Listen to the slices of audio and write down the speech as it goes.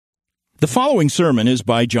The following sermon is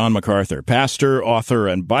by John MacArthur, pastor, author,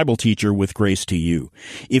 and Bible teacher with Grace to You.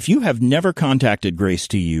 If you have never contacted Grace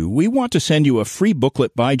to You, we want to send you a free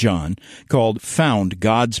booklet by John called Found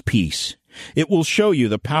God's Peace. It will show you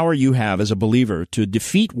the power you have as a believer to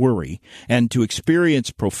defeat worry and to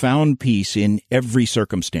experience profound peace in every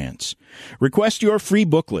circumstance. Request your free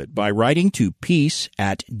booklet by writing to peace@gty.org.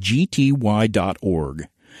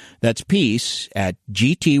 That's peace@gty.org.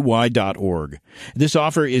 This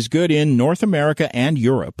offer is good in North America and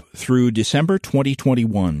Europe through December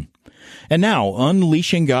 2021. And now,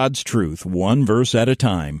 unleashing God's truth, one verse at a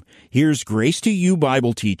time, here's Grace to You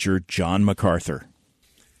Bible teacher John MacArthur.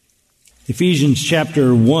 Ephesians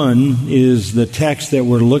chapter 1 is the text that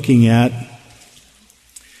we're looking at.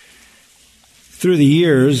 Through the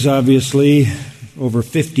years, obviously, over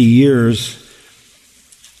 50 years,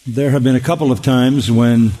 there have been a couple of times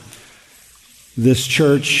when this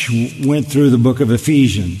church went through the book of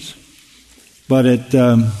Ephesians. But it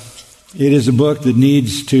is a book that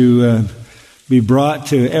needs to be brought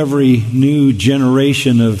to every new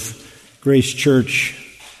generation of Grace Church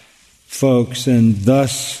folks, and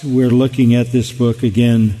thus we're looking at this book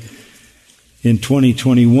again in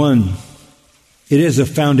 2021. It is a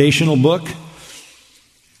foundational book.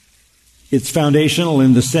 It's foundational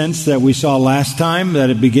in the sense that we saw last time, that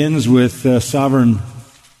it begins with sovereign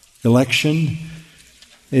election.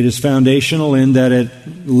 It is foundational in that it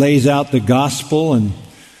lays out the gospel in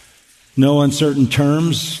no uncertain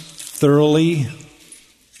terms thoroughly.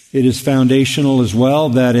 It is foundational as well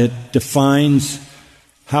that it defines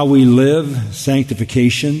how we live,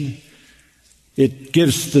 sanctification. It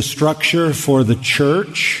gives the structure for the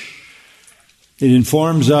church. It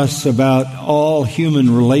informs us about all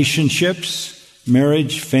human relationships,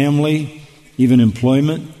 marriage, family, even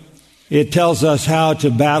employment. It tells us how to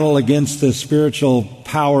battle against the spiritual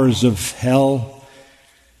powers of hell.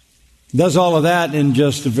 It does all of that in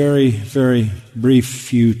just a very, very brief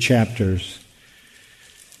few chapters.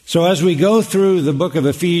 So as we go through the book of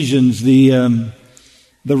Ephesians, the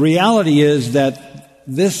reality is that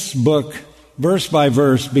this book, verse by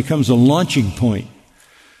verse, becomes a launching point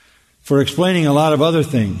for explaining a lot of other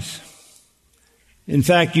things. In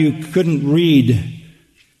fact, you couldn't read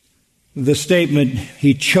the statement,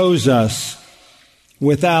 "He chose us,"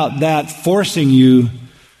 without that forcing you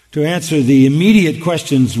to answer the immediate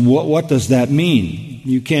questions, what does that mean?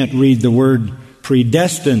 You can't read the word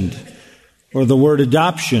predestined or the word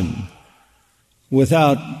adoption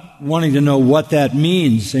without wanting to know what that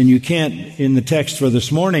means. And you can't, in the text for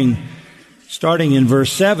this morning, starting in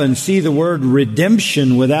verse 7, see the word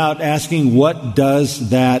redemption without asking, what does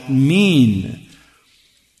that mean?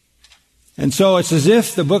 And so it's as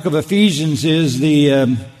if the book of Ephesians is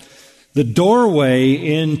the doorway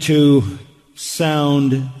into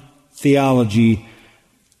sound theology,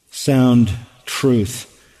 sound truth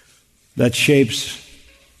that shapes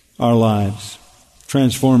our lives,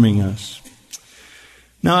 transforming us.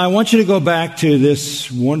 Now, I want you to go back to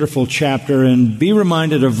this wonderful chapter and be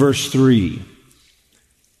reminded of verse 3.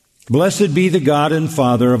 Blessed be the God and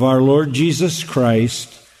Father of our Lord Jesus Christ,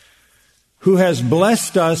 who has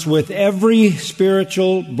blessed us with every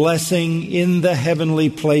spiritual blessing in the heavenly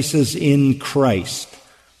places in Christ.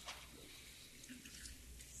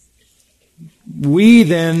 We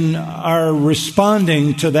then are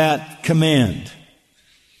responding to that command.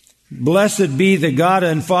 Blessed be the God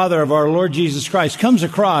and Father of our Lord Jesus Christ comes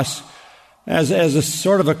across as a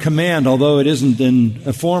sort of a command, although it isn't in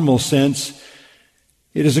a formal sense.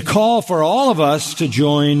 It is a call for all of us to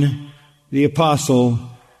join the apostle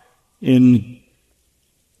in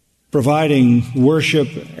providing worship,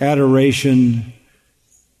 adoration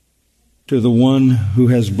to the one who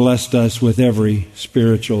has blessed us with every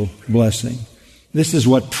spiritual blessing. This is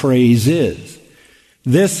what praise is.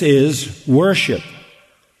 This is worship.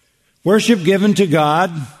 Worship given to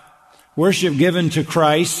God, worship given to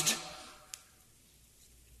Christ.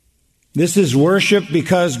 This is worship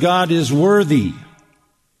because God is worthy,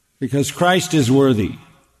 because Christ is worthy.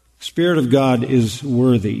 The Spirit of God is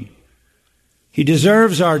worthy. He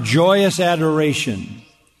deserves our joyous adoration.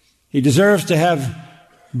 He deserves to have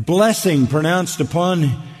blessing pronounced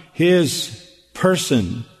upon His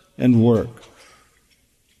person and work.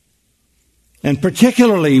 And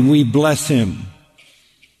particularly we bless Him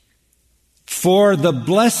for the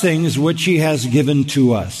blessings which He has given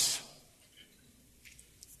to us.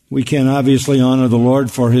 We can obviously honor the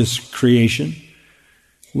Lord for His creation.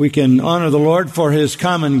 We can honor the Lord for His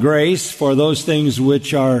common grace, for those things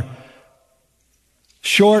which are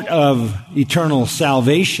short of eternal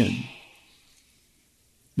salvation.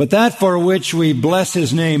 But that for which we bless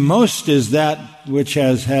His name most is that which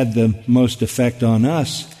has had the most effect on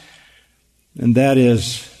us. and that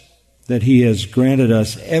is that He has granted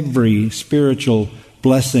us every spiritual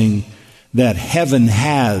blessing that heaven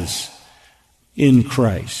has in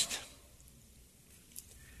Christ.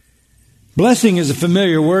 Blessing is a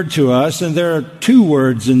familiar word to us, and there are two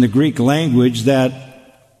words in the Greek language that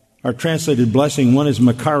are translated blessing. One is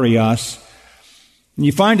makarios. And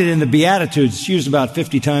you find it in the Beatitudes. It's used about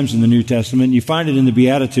 50 times in the New Testament. You find it in the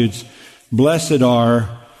Beatitudes. Blessed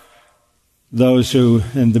are those who,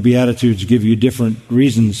 and the Beatitudes give you different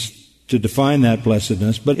reasons to define that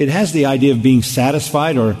blessedness, but it has the idea of being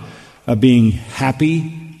satisfied or of being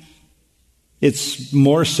happy. It's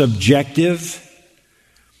more subjective.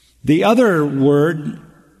 The other word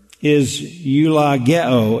is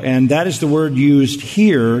eulogeo, and that is the word used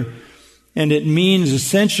here, and it means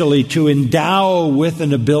essentially to endow with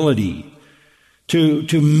an ability,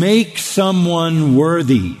 to make someone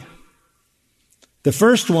worthy. The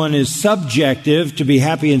first one is subjective, to be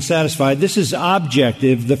happy and satisfied. This is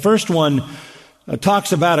objective. The first one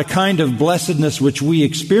talks about a kind of blessedness which we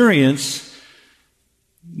experience.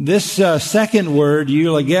 This second word,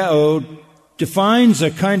 eulogeo, defines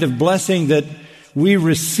a kind of blessing that we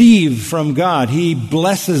receive from God. He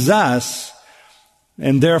blesses us,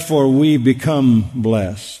 and therefore we become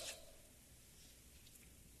blessed.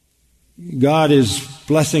 God is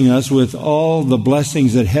blessing us with all the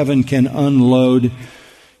blessings that heaven can unload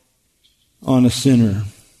on a sinner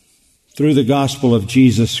through the gospel of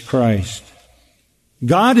Jesus Christ.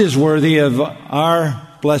 God is worthy of our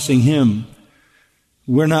blessing Him.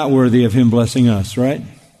 We're not worthy of Him blessing us, right?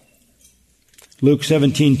 Luke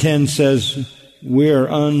 17:10 says, we are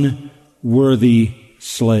unworthy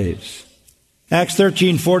slaves. Acts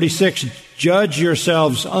 13:46, judge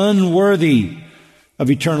yourselves unworthy of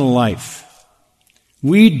eternal life.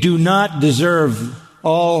 We do not deserve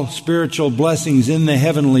all spiritual blessings in the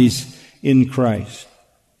heavenlies in Christ.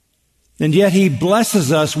 And yet He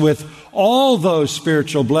blesses us with all those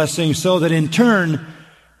spiritual blessings so that in turn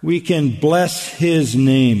we can bless His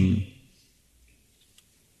name.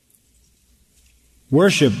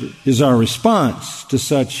 Worship is our response to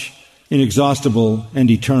such inexhaustible and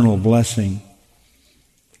eternal blessing.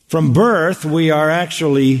 From birth, we are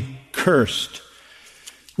actually cursed.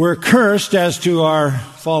 We're cursed as to our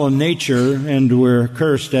fallen nature, and we're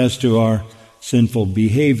cursed as to our sinful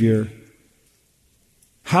behavior.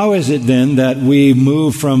 How is it then that we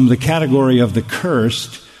move from the category of the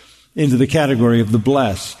cursed into the category of the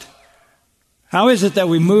blessed? How is it that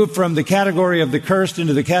we move from the category of the cursed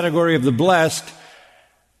into the category of the blessed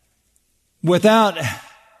without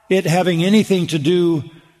it having anything to do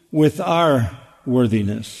with our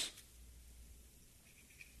worthiness?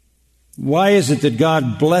 Why is it that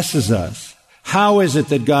God blesses us? How is it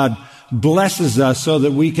that God blesses us so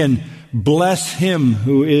that we can bless Him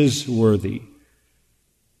who is worthy?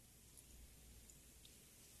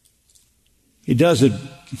 He does it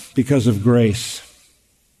because of grace.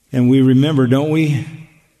 And we remember, don't we,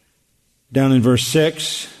 down in verse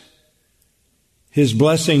 6, His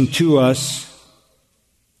blessing to us,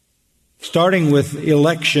 starting with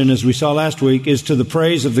election, as we saw last week, is to the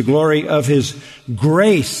praise of the glory of His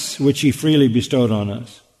grace, which He freely bestowed on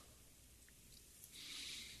us.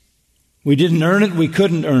 We didn't earn it, we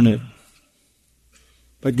couldn't earn it.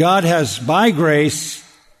 But God has, by grace,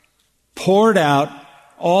 poured out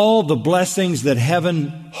all the blessings that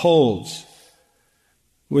heaven holds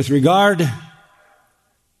with regard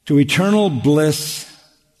to eternal bliss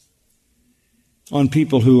on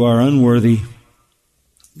people who are unworthy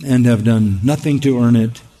and have done nothing to earn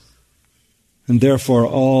it, and therefore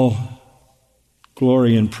all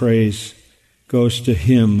glory and praise goes to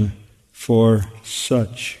Him for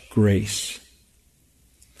such grace.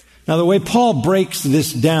 Now, the way Paul breaks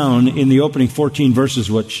this down in the opening 14 verses,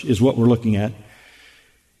 which is what we're looking at,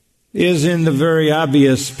 is in the very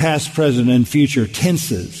obvious past, present, and future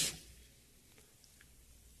tenses.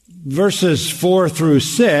 Verses 4 through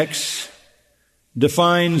 6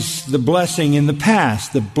 defines the blessing in the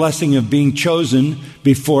past, the blessing of being chosen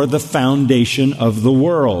before the foundation of the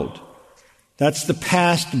world. That's the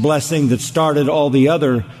past blessing that started all the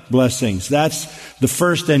other blessings. That's the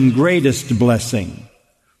first and greatest blessing.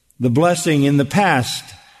 The blessing in the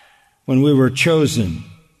past when we were chosen.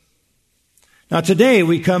 Now today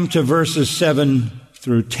we come to verses 7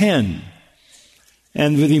 through 10,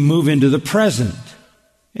 and we move into the present.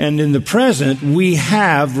 And in the present we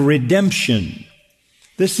have redemption.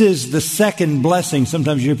 This is the second blessing.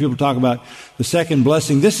 Sometimes you hear people talk about the second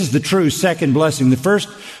blessing. This is the true second blessing. The first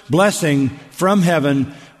blessing from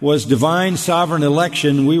heaven was divine sovereign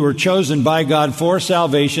election. We were chosen by God for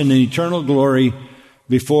salvation and eternal glory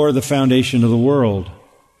before the foundation of the world.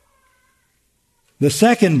 The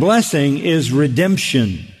second blessing is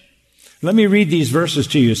redemption. Let me read these verses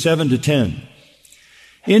to you, 7 to 10.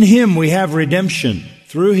 In Him we have redemption,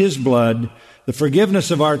 through His blood, the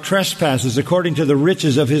forgiveness of our trespasses according to the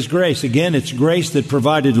riches of His grace. Again, it's grace that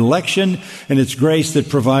provided election, and it's grace that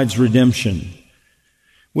provides redemption,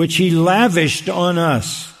 which He lavished on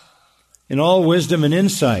us in all wisdom and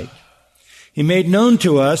insight. He made known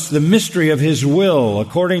to us the mystery of His will,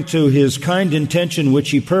 according to His kind intention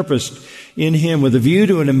which He purposed in Him, with a view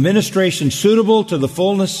to an administration suitable to the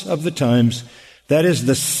fullness of the times, that is,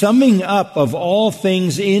 the summing up of all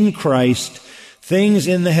things in Christ, things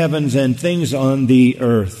in the heavens and things on the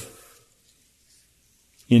earth,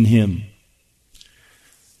 in Him.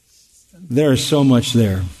 There is so much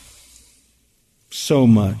there. So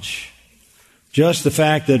much. Just the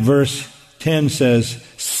fact that verse 10 says,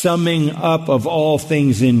 summing up of all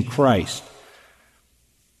things in Christ.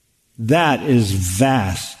 That is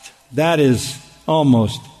vast. That is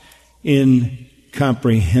almost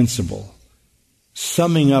incomprehensible.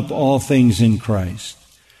 Summing up all things in Christ.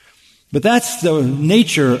 But that's the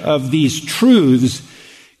nature of these truths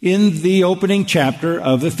in the opening chapter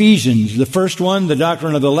of Ephesians. The first one, the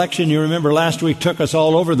doctrine of election, you remember last week, took us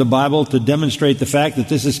all over the Bible to demonstrate the fact that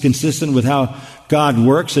this is consistent with how God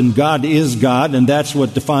works, and God is God, and that's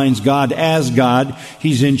what defines God as God.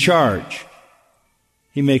 He's in charge.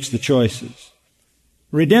 He makes the choices.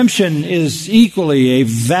 Redemption is equally a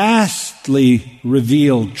vastly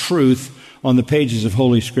revealed truth on the pages of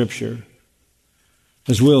Holy Scripture.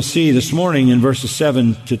 As we'll see this morning in verses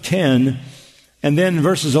 7 to 10, and then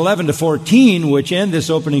verses 11 to 14, which end this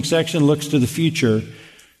opening section, looks to the future,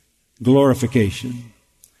 glorification.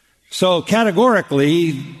 So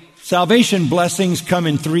categorically, salvation blessings come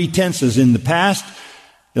in three tenses: in the past,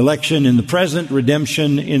 election in the present,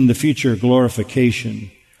 redemption in the future,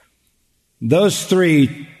 glorification. Those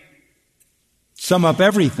three sum up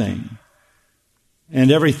everything,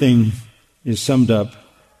 and everything is summed up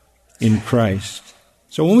in Christ.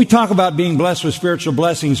 So when we talk about being blessed with spiritual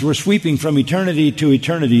blessings, we're sweeping from eternity to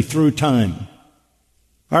eternity through time.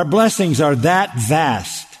 Our blessings are that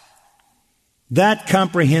vast, that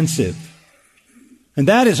comprehensive. And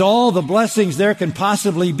that is all the blessings there can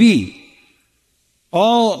possibly be.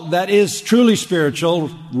 All that is truly spiritual,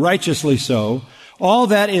 righteously so. All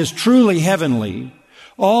that is truly heavenly.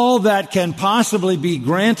 All that can possibly be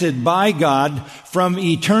granted by God from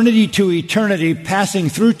eternity to eternity, passing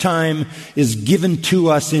through time, is given to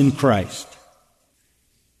us in Christ.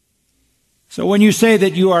 So when you say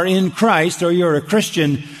that you are in Christ or you're a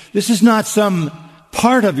Christian, this is not some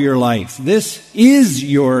part of your life. This is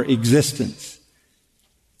your existence.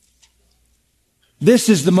 This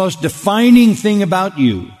is the most defining thing about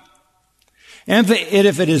you. And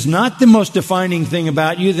if it is not the most defining thing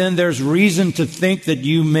about you, then there's reason to think that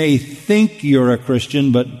you may think you're a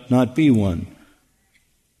Christian, but not be one.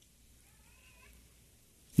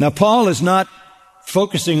 Now, Paul is not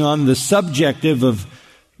focusing on the subjective of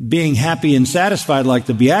being happy and satisfied like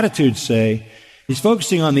the Beatitudes say. He's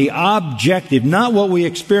focusing on the objective, not what we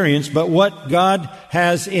experience, but what God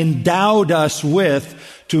has endowed us with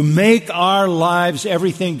to make our lives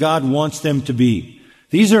everything God wants them to be.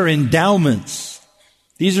 These are endowments.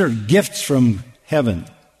 These are gifts from heaven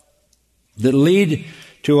that lead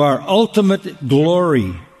to our ultimate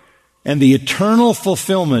glory and the eternal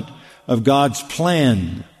fulfillment of God's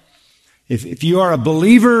plan. If you are a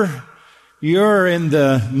believer, you're in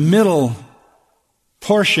the middle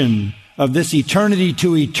portion of this eternity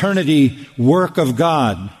to eternity work of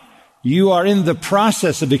God. You are in the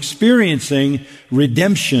process of experiencing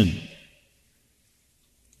redemption,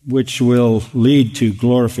 which will lead to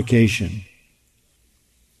glorification.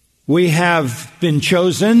 We have been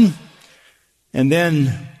chosen, and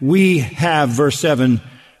then we have, verse 7,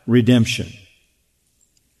 redemption.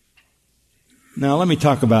 Now let me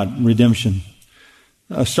talk about redemption,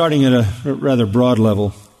 starting at a rather broad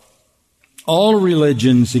level. All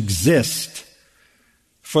religions exist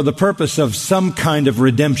for the purpose of some kind of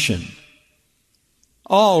redemption.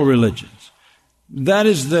 All religions. That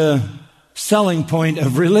is the selling point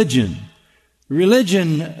of religion.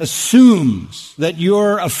 Religion assumes that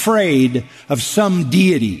you're afraid of some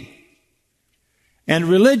deity. And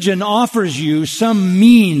religion offers you some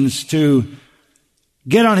means to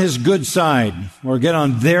get on his good side, or get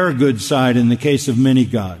on their good side in the case of many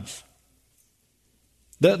gods.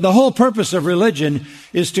 The whole purpose of religion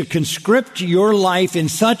is to conscript your life in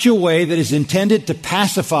such a way that is intended to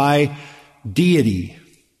pacify deity.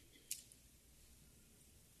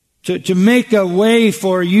 To make a way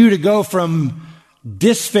for you to go from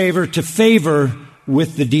disfavor to favor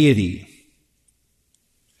with the deity.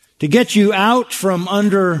 To get you out from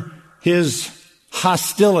under his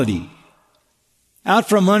hostility, out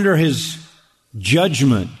from under his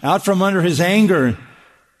judgment, out from under his anger,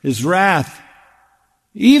 his wrath,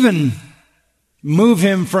 even move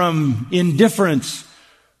him from indifference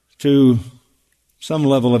to some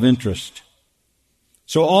level of interest.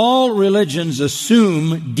 So all religions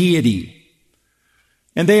assume deity.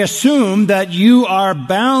 And they assume that you are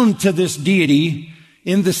bound to this deity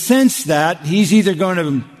in the sense that he's either going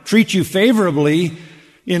to treat you favorably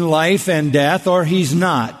in life and death or he's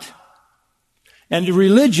not. And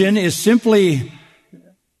religion is simply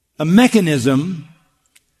a mechanism,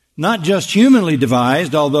 not just humanly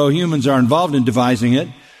devised, although humans are involved in devising it,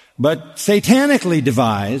 but satanically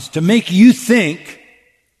devised to make you think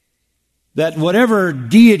that whatever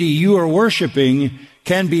deity you are worshiping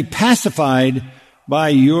can be pacified by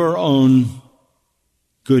your own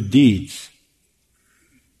good deeds.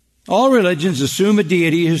 All religions assume a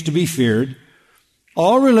deity who is to be feared.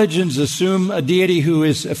 All religions assume a deity who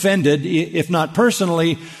is offended, if not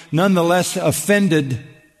personally, nonetheless offended.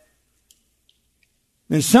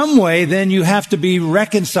 In some way, then you have to be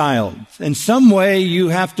reconciled. In some way, you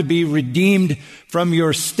have to be redeemed from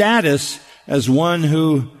your status as one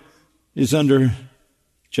who is under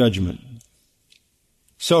judgment.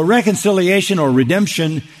 So reconciliation or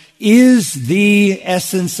redemption is the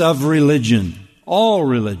essence of religion, all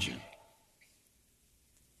religion.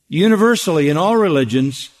 Universally, in all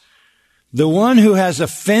religions, the one who has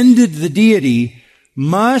offended the deity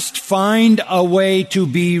must find a way to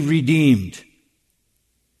be redeemed,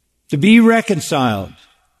 to be reconciled,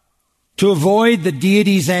 to avoid the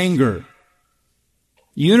deity's anger.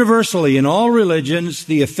 Universally, in all religions,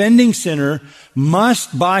 the offending sinner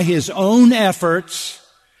must, by his own efforts,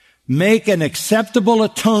 make an acceptable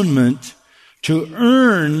atonement to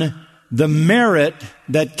earn the merit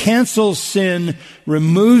that cancels sin,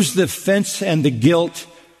 removes the offense and the guilt,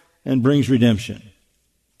 and brings redemption.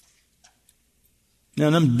 Now,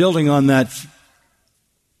 and I'm building on that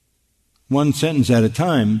one sentence at a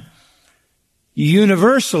time.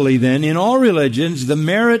 Universally, then, in all religions, the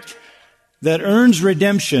merit that earns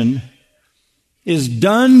redemption is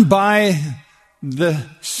done by the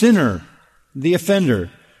sinner, the offender,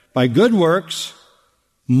 by good works,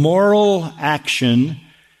 moral action,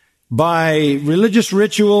 by religious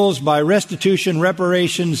rituals, by restitution,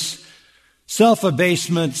 reparations,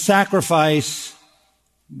 self-abasement, sacrifice,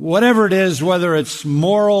 whatever it is, whether it's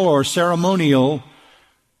moral or ceremonial,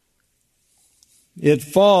 it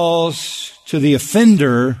falls to the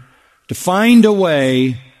offender to find a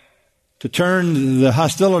way to turn the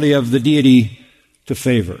hostility of the deity to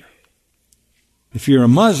favor. If you're a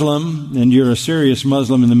Muslim, and you're a serious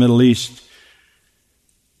Muslim in the Middle East,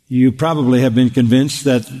 you probably have been convinced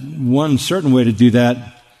that one certain way to do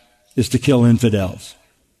that is to kill infidels.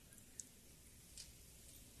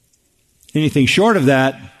 Anything short of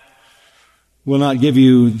that will not give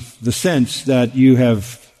you the sense that you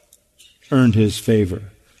have earned his favor.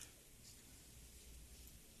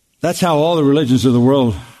 That's how all the religions of the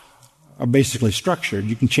world are basically structured.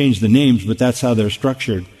 You can change the names, but that's how they're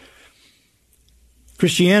structured.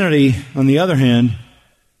 Christianity, on the other hand,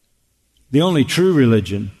 the only true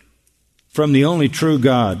religion from the only true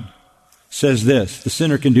God, says this: the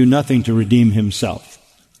sinner can do nothing to redeem himself.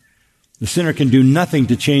 The sinner can do nothing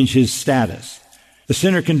to change his status. The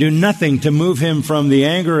sinner can do nothing to move him from the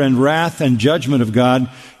anger and wrath and judgment of God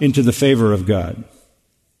into the favor of God.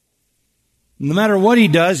 No matter what he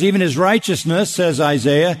does, even his righteousness, says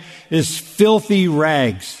Isaiah, is filthy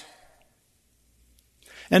rags.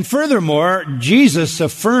 And furthermore, Jesus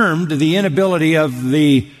affirmed the inability of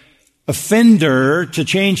the offender to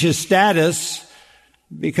change his status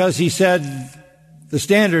because he said the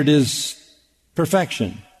standard is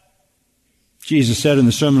perfection. Jesus said in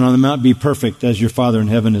the Sermon on the Mount, "Be perfect as your Father in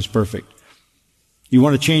heaven is perfect." You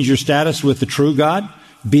want to change your status with the true God?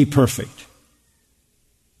 Be perfect.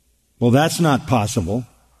 Well, that's not possible.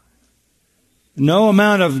 No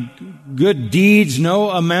amount of good deeds, no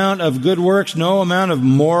amount of good works, no amount of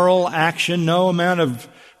moral action, no amount of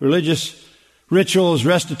religious rituals,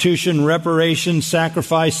 restitution, reparation,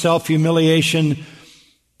 sacrifice, self-humiliation,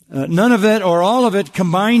 none of it or all of it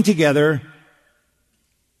combined together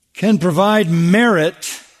can provide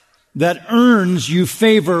merit that earns you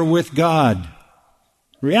favor with God.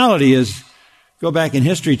 Reality is, go back in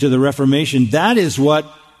history to the Reformation, that is what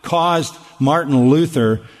caused Martin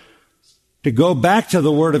Luther to go back to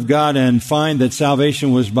the Word of God and find that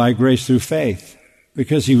salvation was by grace through faith,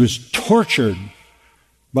 because he was tortured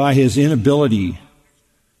by his inability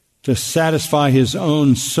to satisfy his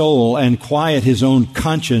own soul and quiet his own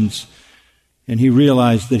conscience, and he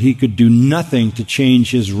realized that he could do nothing to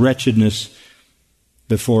change his wretchedness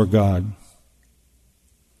before God.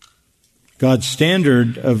 God's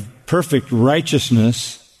standard of perfect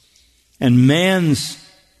righteousness and man's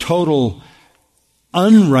total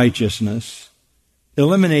unrighteousness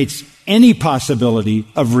eliminates any possibility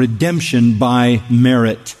of redemption by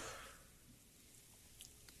merit.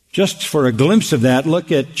 Just for a glimpse of that,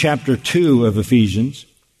 look at chapter 2 of Ephesians.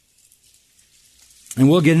 And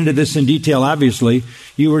we'll get into this in detail, obviously.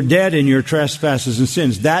 You were dead in your trespasses and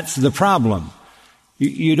sins. That's the problem.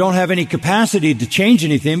 You don't have any capacity to change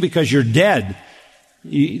anything because you're dead.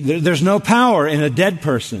 There's no power in a dead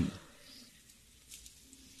person.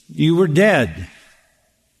 You were dead.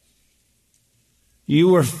 You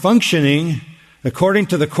were functioning according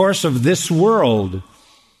to the course of this world,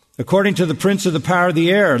 according to the prince of the power of the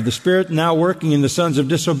air, the spirit now working in the sons of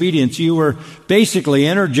disobedience. You were basically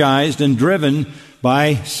energized and driven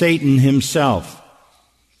by Satan himself.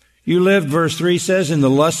 You lived, verse 3 says, in the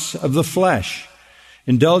lusts of the flesh,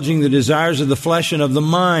 indulging the desires of the flesh and of the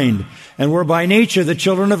mind, and were by nature the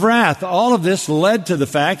children of wrath. All of this led to the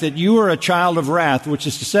fact that you were a child of wrath, which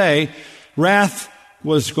is to say, wrath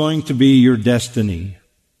was going to be your destiny.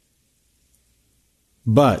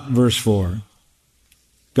 But, verse 4,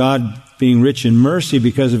 God, being rich in mercy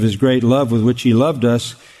because of His great love with which He loved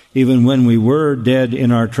us, even when we were dead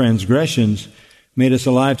in our transgressions, made us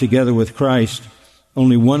alive together with Christ.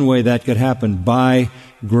 Only one way that could happen: by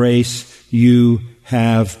grace you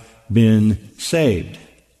have been saved,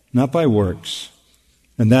 not by works.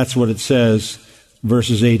 And that's what it says,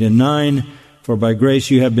 verses 8 and 9. For by grace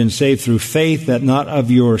you have been saved through faith, that not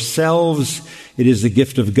of yourselves. It is the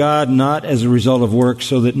gift of God, not as a result of works,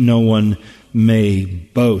 so that no one may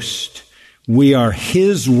boast. We are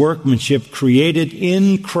His workmanship, created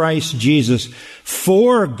in Christ Jesus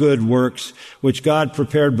for good works, which God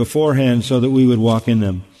prepared beforehand so that we would walk in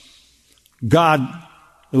them. God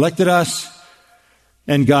elected us,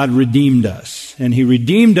 and God redeemed us. And He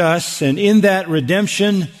redeemed us, and in that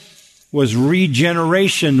redemption was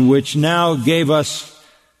regeneration, which now gave us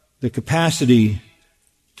the capacity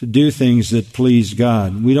to do things that please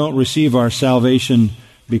God. We don't receive our salvation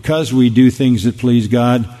because we do things that please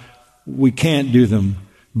God. We can't do them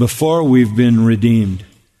before we've been redeemed.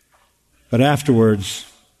 But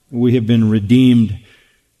afterwards, we have been redeemed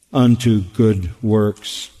unto good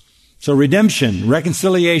works. So redemption,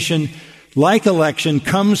 reconciliation, like election,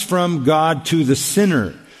 comes from God to the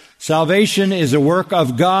sinner. Salvation is a work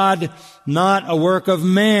of God, not a work of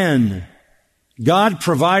man. God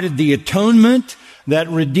provided the atonement that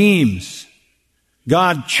redeems.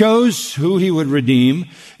 God chose who He would redeem,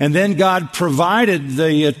 and then God provided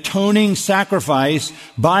the atoning sacrifice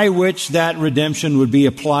by which that redemption would be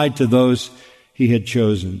applied to those He had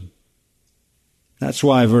chosen. That's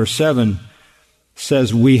why verse 7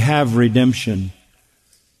 says we have redemption.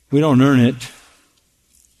 We don't earn it.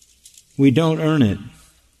 We don't earn it.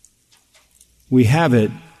 We have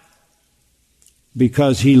it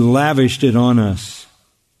because He lavished it on us.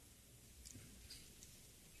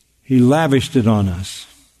 He lavished it on us.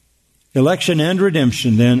 Election and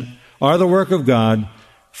redemption, then, are the work of God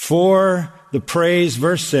for the praise,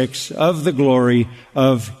 verse 6, of the glory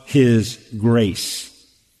of His grace.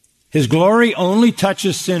 His glory only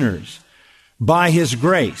touches sinners by His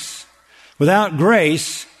grace. Without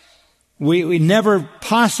grace, we never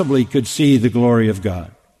possibly could see the glory of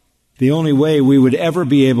God. The only way we would ever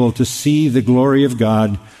be able to see the glory of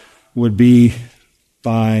God would be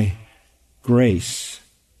by grace,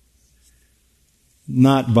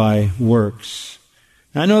 not by works.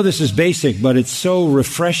 I know this is basic, but it's so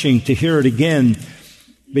refreshing to hear it again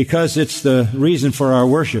because it's the reason for our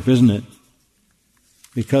worship, isn't it?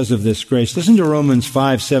 Because of this grace. Listen to Romans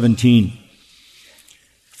 5:17.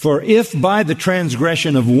 For if by the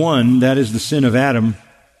transgression of one, that is the sin of Adam,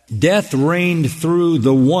 death reigned through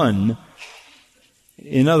the one.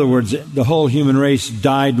 In other words, the whole human race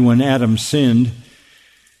died when Adam sinned.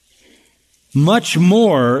 Much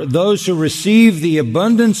more, those who receive the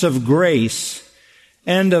abundance of grace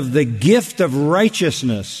and of the gift of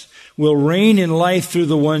righteousness will reign in life through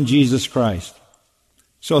the one Jesus Christ.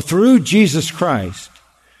 So through Jesus Christ,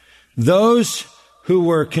 those who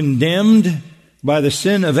were condemned by the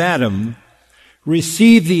sin of Adam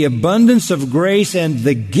receive the abundance of grace and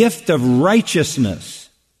the gift of righteousness.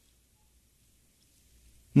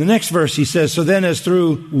 In the next verse he says, so then as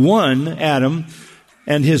through one, Adam,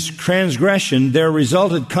 and his transgression, there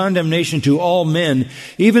resulted condemnation to all men,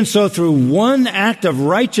 even so through one act of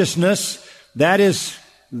righteousness, that is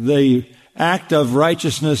the act of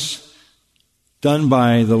righteousness done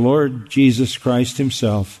by the Lord Jesus Christ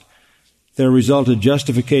Himself, there resulted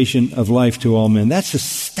justification of life to all men. That's a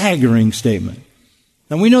staggering statement.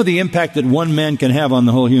 And we know the impact that one man can have on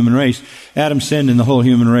the whole human race. Adam sinned and the whole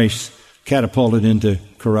human race catapulted into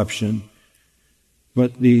corruption.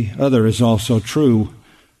 But the other is also true.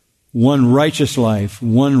 One righteous life,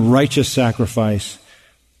 one righteous sacrifice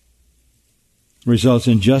results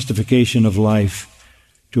in justification of life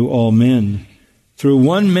to all men. Through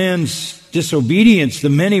one man's disobedience, the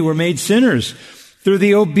many were made sinners. Through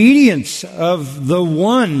the obedience of the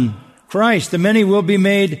one, Christ, the many will be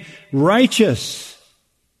made righteous.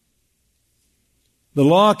 The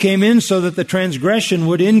law came in so that the transgression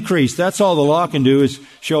would increase. That's all the law can do, is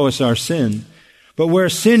show us our sin. But where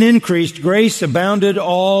sin increased, grace abounded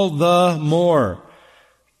all the more.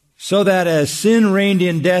 So that as sin reigned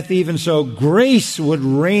in death, even so grace would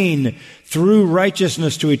reign through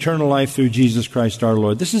righteousness to eternal life through Jesus Christ our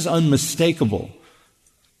Lord. This is unmistakable.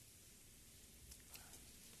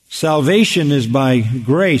 Salvation is by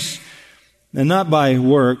grace and not by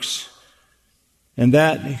works. And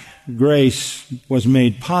that grace was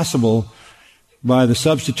made possible by the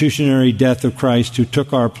substitutionary death of Christ, who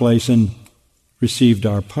took our place and received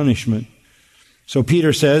our punishment. So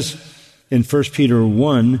Peter says in 1 Peter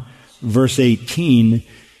 1, verse 18,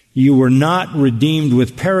 you were not redeemed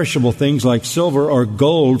with perishable things like silver or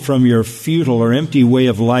gold from your futile or empty way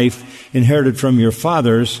of life inherited from your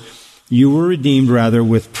fathers. You were redeemed rather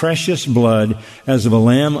with precious blood, as of a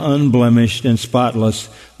lamb unblemished and spotless,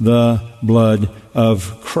 the blood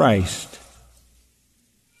of Christ.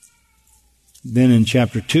 Then in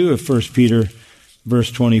chapter 2 of 1 Peter,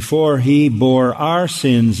 verse 24, he bore our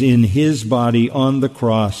sins in his body on the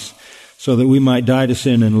cross so that we might die to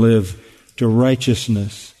sin and live to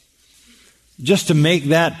righteousness. Just to make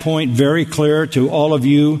that point very clear to all of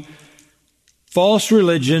you, false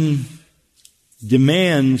religion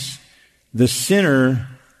demands the sinner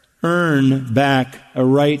earn back a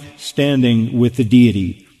right standing with the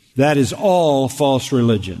deity. That is all false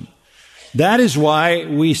religion. That is why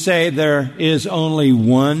we say there is only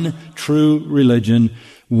one true religion,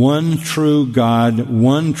 one true God,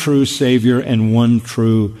 one true Savior, and one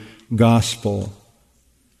true gospel.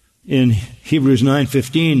 In Hebrews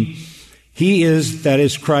 9:15, He is, that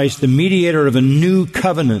is Christ, the mediator of a new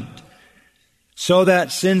covenant, so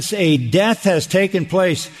that since a death has taken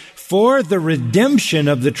place for the redemption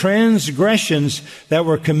of the transgressions that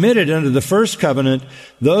were committed under the first covenant,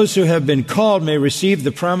 those who have been called may receive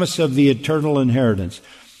the promise of the eternal inheritance.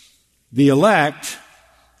 The elect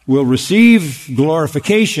will receive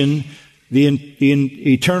glorification, the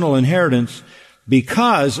eternal inheritance,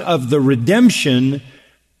 because of the redemption,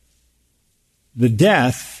 the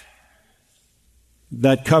death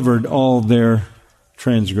that covered all their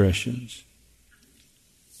transgressions.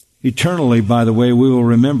 Eternally, by the way, we will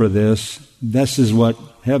remember this. This is what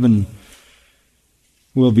heaven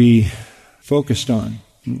will be focused on.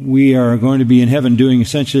 We are going to be in heaven doing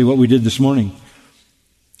essentially what we did this morning,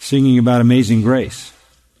 singing about amazing grace,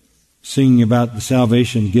 singing about the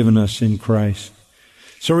salvation given us in Christ.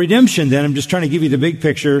 So redemption, then, I'm just trying to give you the big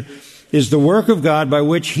picture, is the work of God by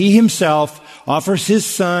which He Himself offers His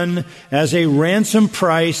Son as a ransom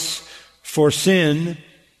price for sin,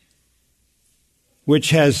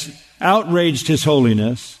 which has outraged His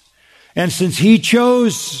holiness. And since He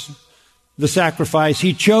chose the sacrifice,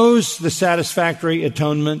 He chose the satisfactory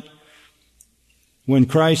atonement. When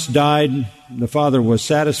Christ died, the Father was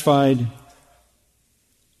satisfied,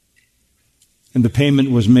 and the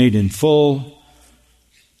payment was made in full,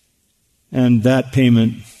 and that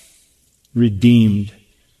payment redeemed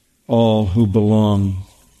all who belong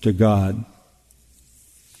to God.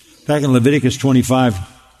 Back in Leviticus 25,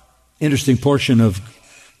 interesting portion of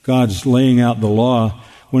God's laying out the law.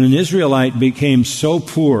 When an Israelite became so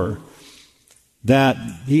poor that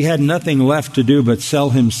he had nothing left to do but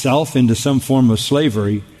sell himself into some form of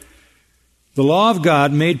slavery, the law of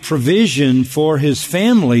God made provision for his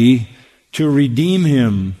family to redeem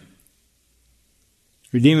him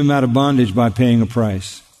out of bondage by paying a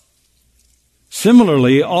price.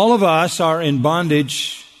 Similarly, all of us are in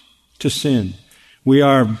bondage to sin. We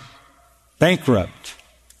are bankrupt.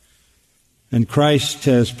 And Christ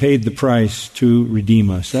has paid the price to redeem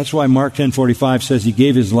us. That's why Mark 10:45 says He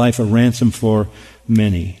gave His life a ransom for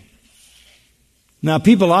many. Now,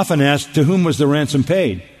 people often ask, to whom was the ransom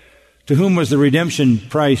paid? To whom was the redemption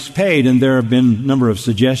price paid? And there have been a number of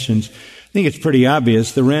suggestions. I think it's pretty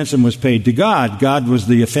obvious. The ransom was paid to God. God was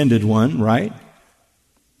the offended one, right?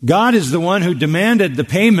 God is the one who demanded the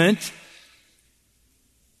payment.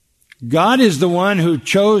 God is the one who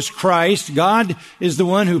chose Christ. God is the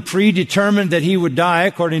one who predetermined that He would die,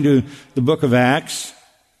 according to the book of Acts.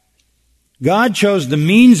 God chose the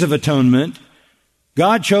means of atonement.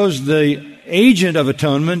 God chose the agent of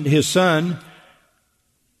atonement, His Son.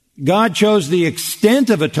 God chose the extent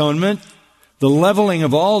of atonement, the leveling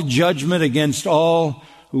of all judgment against all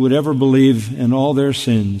who would ever believe in all their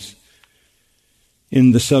sins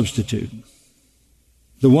in the substitute.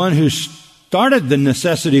 The one who started the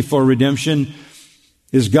necessity for redemption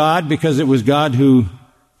is God, because it was God who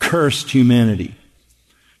cursed humanity.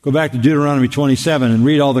 Go back to Deuteronomy 27 and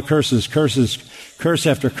read all the curse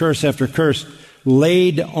after curse after curse,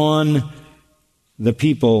 laid on the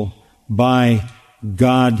people by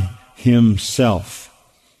God Himself.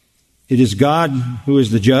 It is God who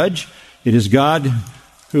is the judge. It is God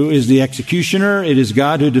who is the executioner. It is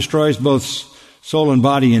God who destroys both soul and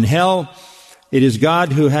body in hell. It is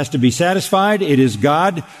God who has to be satisfied. It is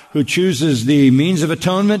God who chooses the means of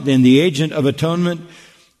atonement and the agent of atonement.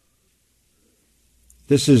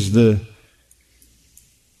 This is the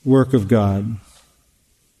work of God.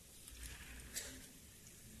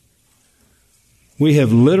 We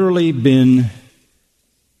have literally been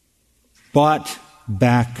bought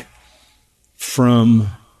back from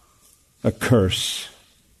a curse.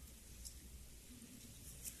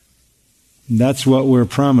 That's what we're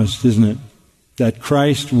promised, isn't it? That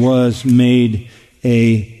Christ was made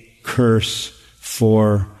a curse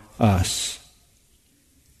for us.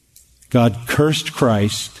 God cursed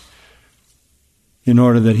Christ in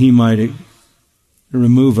order that He might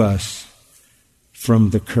remove us from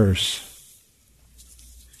the curse.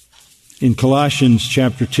 In Colossians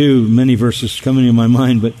chapter 2, many verses coming to my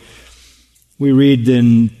mind, but we read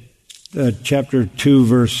in chapter 2,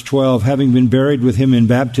 verse 12, having been buried with Him in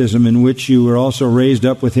baptism, in which you were also raised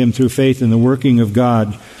up with Him through faith in the working of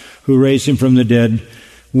God, who raised Him from the dead,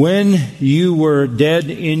 when you were dead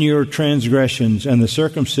in your transgressions and the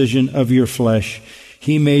circumcision of your flesh,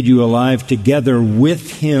 He made you alive together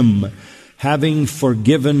with Him, having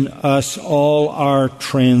forgiven us all our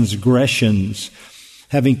transgressions,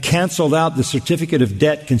 having canceled out the certificate of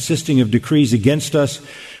debt consisting of decrees against us,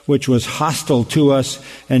 which was hostile to us,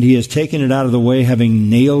 and He has taken it out of the way, having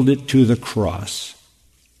nailed it to the cross.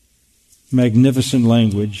 Magnificent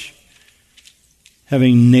language.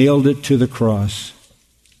 Having nailed it to the cross.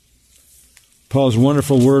 Paul's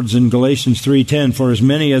wonderful words in Galatians 3:10, for as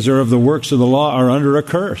many as are of the works of the law are under a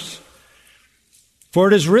curse. For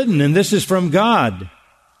it is written, and this is from God,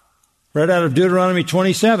 right out of Deuteronomy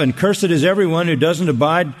 27, cursed is everyone who doesn't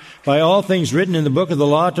abide by all things written in the book of the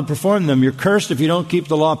law to perform them. You're cursed if you don't keep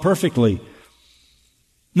the law perfectly.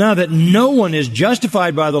 Now that no one is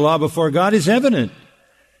justified by the law before God is evident.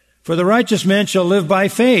 For the righteous man shall live by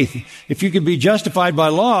faith. If you could be justified by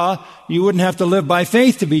law, you wouldn't have to live by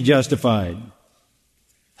faith to be justified.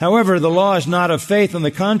 However, the law is not of faith. On the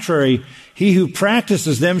contrary, he who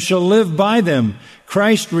practices them shall live by them.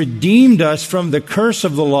 Christ redeemed us from the curse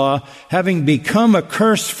of the law, having become a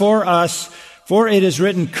curse for us. For it is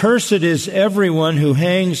written, cursed is everyone who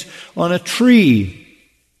hangs on a tree.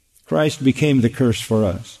 Christ became the curse for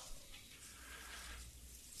us.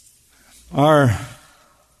 Our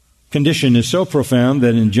condition is so profound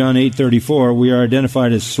that in John 8:34 we are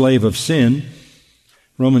identified as slave of sin.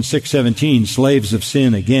 Romans 6:17, slaves of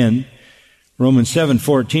sin again. Romans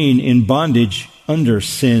 7:14, in bondage under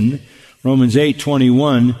sin. Romans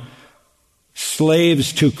 8:21,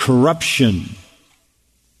 slaves to corruption.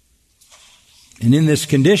 And in this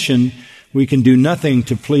condition, we can do nothing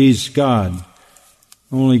to please God.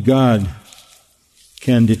 Only God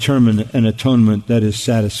can determine an atonement that is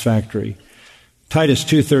satisfactory. Titus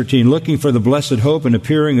 2:13, looking for the blessed hope and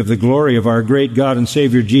appearing of the glory of our great God and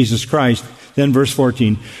Savior Jesus Christ. Then verse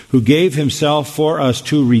 14, who gave Himself for us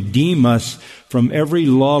to redeem us from every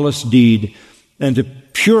lawless deed and to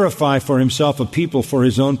purify for Himself a people for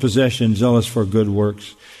His own possession, zealous for good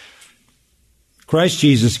works. Christ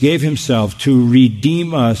Jesus gave Himself to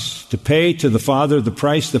redeem us, to pay to the Father the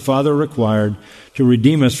price the Father required, to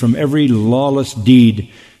redeem us from every lawless deed,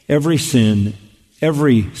 every sin,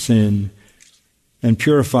 and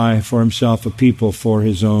purify for Himself a people for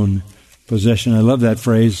His own possession. I love that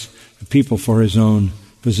phrase, a people for His own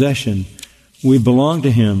possession. We belong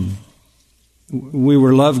to Him. We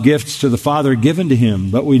were love gifts to the Father given to Him,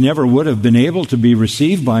 but we never would have been able to be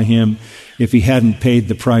received by Him if He hadn't paid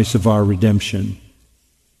the price of our redemption.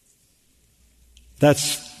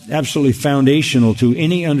 That's absolutely foundational to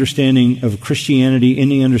any understanding of Christianity,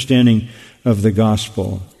 any understanding of the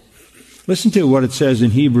gospel. Listen to what it says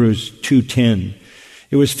in Hebrews 2:10.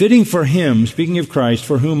 It was fitting for Him, speaking of Christ,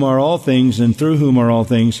 for whom are all things and through whom are all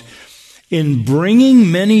things, in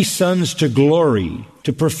bringing many sons to glory,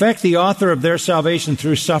 to perfect the author of their salvation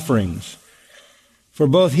through sufferings. For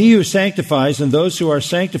both He who sanctifies and those who are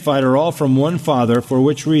sanctified are all from one Father, for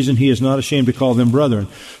which reason He is not ashamed to call them brethren.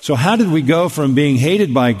 So how did we go from being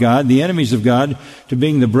hated by God, the enemies of God, to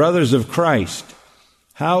being the brothers of Christ?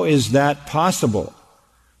 How is that possible?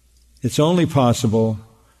 It's only possible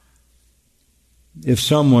if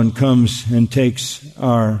someone comes and takes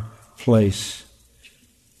our place.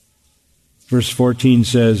 Verse 14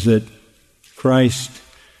 says that Christ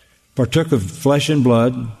partook of flesh and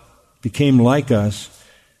blood, became like us,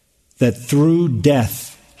 that through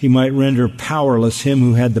death he might render powerless him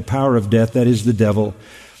who had the power of death, that is the devil,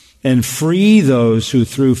 and free those who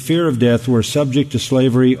through fear of death were subject to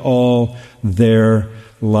slavery all their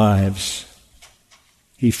lives.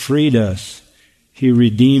 He freed us. He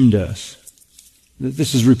redeemed us.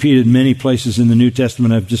 This is repeated many places in the New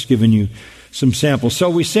Testament. I've just given you some samples.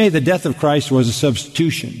 So we say the death of Christ was a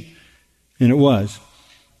substitution, and it was.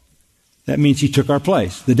 That means he took our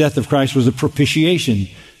place. The death of Christ was a propitiation.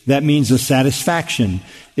 That means a satisfaction.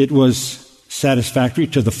 It was satisfactory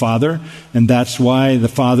to the Father, and that's why the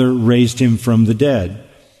Father raised him from the dead.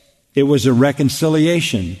 It was a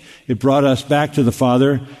reconciliation. It brought us back to the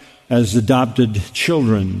Father as adopted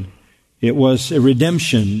children. It was a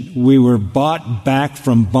redemption. We were bought back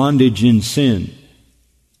from bondage in sin.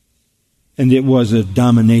 And it was a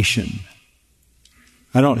domination.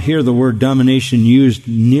 I don't hear the word domination used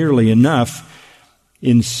nearly enough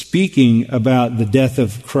in speaking about the death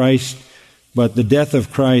of Christ, but the death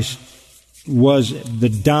of Christ was the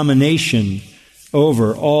domination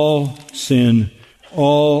over all sin,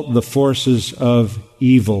 all the forces of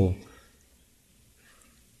evil.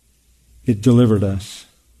 It delivered us.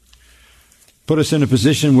 Put us in a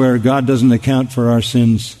position where God doesn't account for our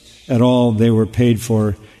sins at all. They were paid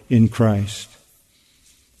for in Christ.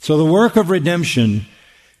 So the work of redemption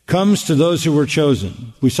comes to those who were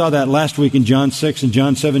chosen. We saw that last week in John 6 and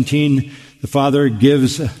John 17. The Father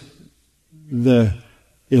gives the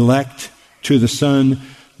elect to the Son.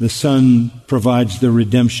 The Son provides the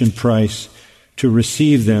redemption price to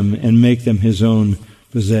receive them and make them his own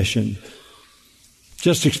possession.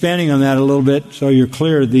 Just expanding on that a little bit so you're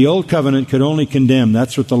clear, the Old Covenant could only condemn.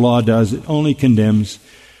 That's what the law does. It only condemns.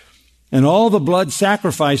 And all the blood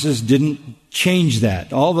sacrifices didn't change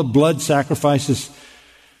that. All the blood sacrifices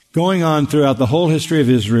going on throughout the whole history of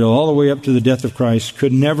Israel, all the way up to the death of Christ,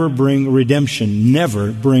 could never bring redemption,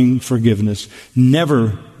 never bring forgiveness,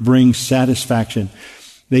 never bring satisfaction.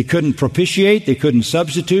 They couldn't propitiate, they couldn't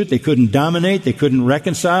substitute, they couldn't dominate, they couldn't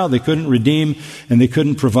reconcile, they couldn't redeem, and they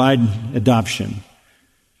couldn't provide adoption.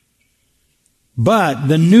 But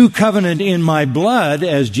the new covenant in my blood,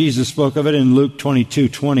 as Jesus spoke of it in Luke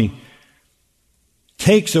 22:20,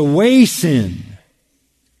 takes away sin.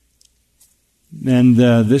 And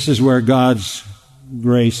this is where God's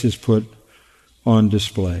grace is put on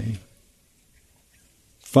display.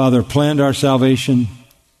 Father planned our salvation,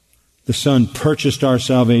 the Son purchased our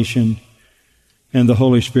salvation, and the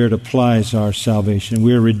Holy Spirit applies our salvation.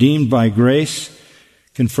 We are redeemed by grace,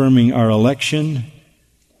 confirming our election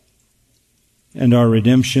and our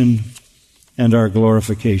redemption and our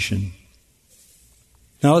glorification.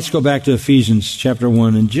 Now let's go back to Ephesians chapter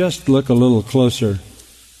 1 and just look a little closer.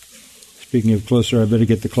 Speaking of closer, I better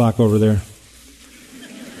get the clock over there.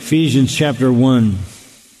 Ephesians chapter 1.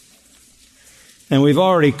 And we've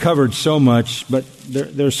already covered so much, but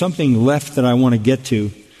there's something left that I want to get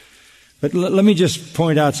to. But let me just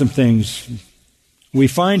point out some things. We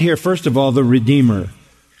find here, first of all, the Redeemer.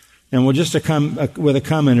 And we'll just with a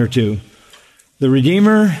comment or two. The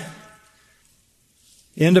Redeemer,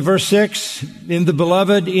 end of verse 6, in the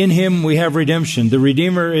Beloved, in Him we have redemption. The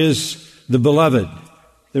Redeemer is the Beloved.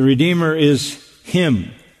 The Redeemer is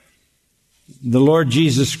Him. The Lord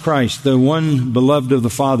Jesus Christ, the one beloved of the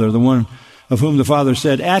Father, the one of whom the Father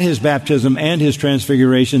said at His baptism and His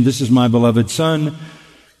transfiguration, "This is my beloved Son.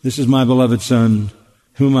 This is my beloved Son,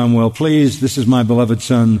 whom I'm well pleased. This is my beloved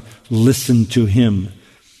Son. Listen to Him."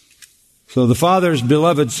 So the Father's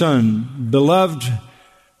beloved Son, beloved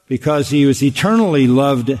because He was eternally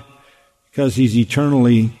loved, because He's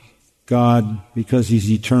eternally God, because He's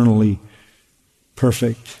eternally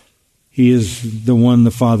perfect. He is the one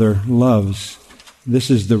the Father loves. This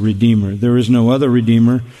is the Redeemer. There is no other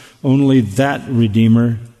Redeemer, only that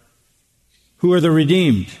Redeemer. Who are the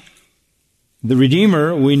redeemed? The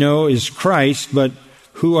Redeemer, we know, is Christ, but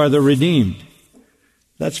who are the redeemed?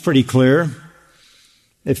 That's pretty clear.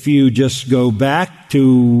 If you just go back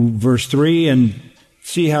to verse 3 and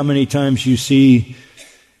see how many times you see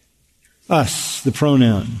us, the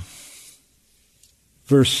pronoun.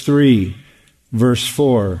 Verse 3, verse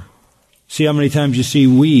 4. See how many times you see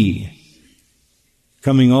we,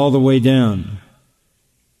 coming all the way down.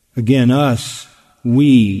 Again, us,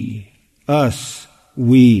 we, us,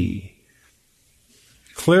 we.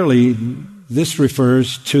 Clearly, this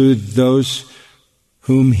refers to those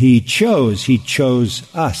whom He chose. He chose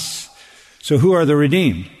us. So who are the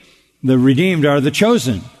redeemed? The redeemed are the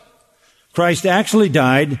chosen. Christ actually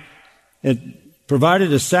died. It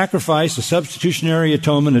provided a sacrifice, a substitutionary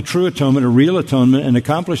atonement, a true atonement, a real atonement, an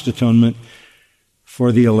accomplished atonement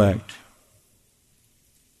for the elect.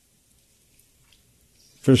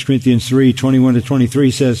 1 Corinthians 3, 21 to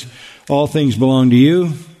 23 says, all things belong to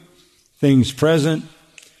you, things present,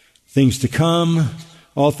 things to come,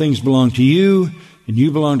 all things belong to you, and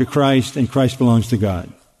you belong to Christ, and Christ belongs to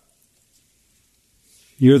God.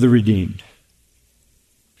 You're the redeemed.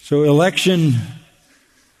 So election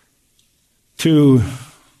to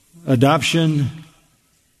adoption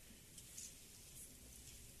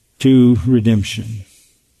to redemption.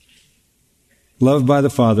 Loved by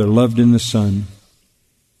the Father, loved in the Son.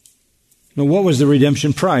 Now, what was the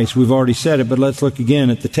redemption price? We've already said it, but let's look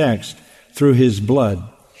again at the text. Through His blood.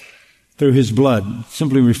 Through His blood,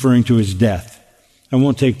 simply referring to His death. I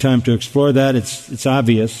won't take time to explore that. It's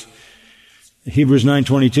obvious. Hebrews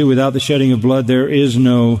 9:22, without the shedding of blood, there is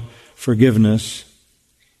no forgiveness.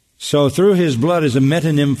 So through His blood is a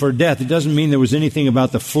metonym for death. It doesn't mean there was anything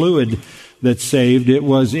about the fluid that saved. It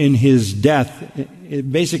was in His death. It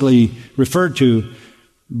basically referred to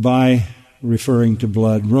by referring to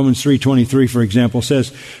blood. Romans 3:23, for example, says,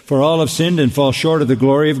 for all have sinned and fall short of the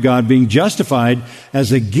glory of God, being justified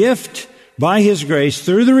as a gift by His grace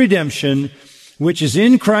through the redemption which is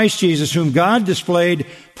in Christ Jesus, whom God displayed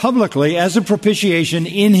publicly as a propitiation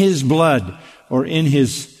in His blood, or in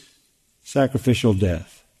His sacrificial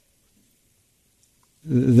death.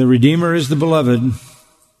 The Redeemer is the beloved.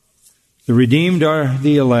 The redeemed are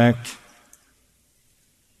the elect.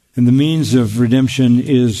 And the means of redemption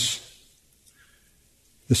is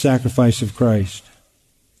the sacrifice of Christ.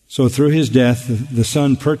 So through His death, the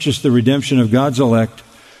Son purchased the redemption of God's elect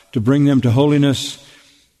to bring them to holiness,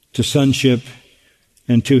 to sonship,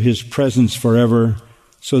 and to His presence forever,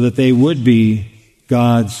 so that they would be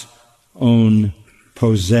God's own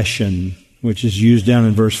possession, which is used down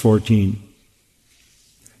in verse 14.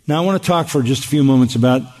 Now I want to talk for just a few moments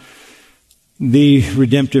about the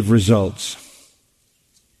redemptive results.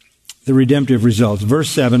 The redemptive results. Verse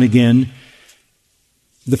 7 again,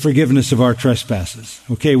 the forgiveness of our trespasses.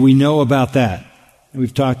 Okay, we know about that.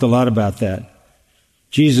 We've talked a lot about that.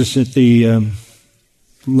 Jesus at the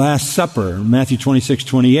Last Supper, Matthew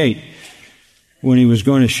 26:28, when He was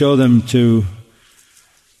going to show them to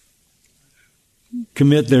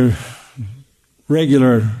commit their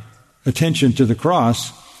regular attention to the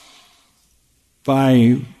cross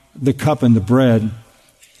by the cup and the bread,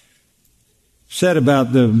 said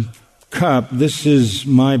about the cup, this is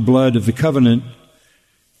my blood of the covenant,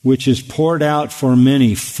 which is poured out for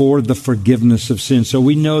many for the forgiveness of sins. So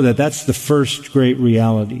we know that that's the first great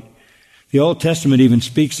reality. The Old Testament even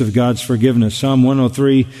speaks of God's forgiveness. Psalm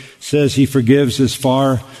 103 says He forgives as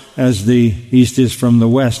far as the east is from the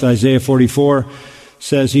west. Isaiah 44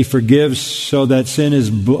 says He forgives so that sin is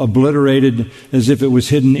obliterated as if it was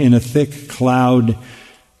hidden in a thick cloud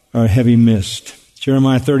or heavy mist.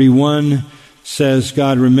 Jeremiah 31 says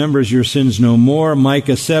God remembers your sins no more.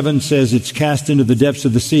 Micah 7 says it's cast into the depths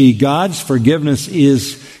of the sea. God's forgiveness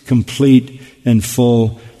is complete and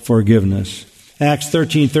full forgiveness. Acts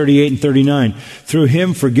 13:38 and 39. Through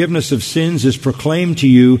Him forgiveness of sins is proclaimed to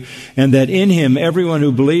you, and that in Him everyone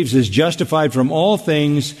who believes is justified from all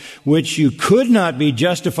things which you could not be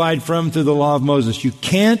justified from through the law of Moses. You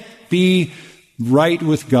can't be right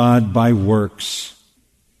with God by works.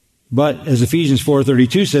 But as Ephesians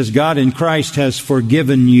 4:32 says, God in Christ has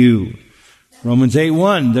forgiven you. Romans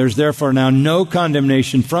 8:1, there's therefore now no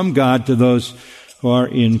condemnation from God to those who are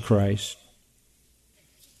in Christ.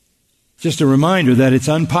 Just a reminder that it's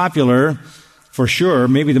unpopular, for sure,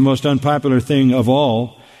 maybe the most unpopular thing of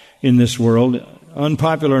all in this world,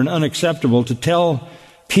 unpopular and unacceptable to tell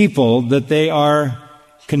people that they are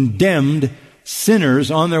condemned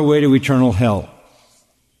sinners on their way to eternal hell,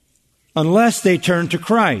 unless they turn to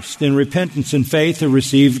Christ in repentance and faith to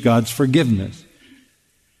receive God's forgiveness.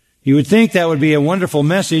 You would think that would be a wonderful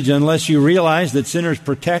message unless you realize that sinners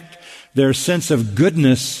protect their sense of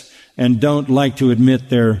goodness and don't like to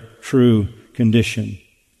admit their true condition.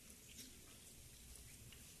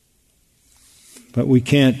 But we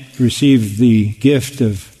can't receive the gift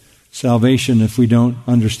of salvation if we don't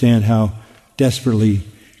understand how desperately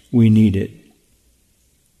we need it.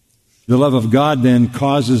 The love of God then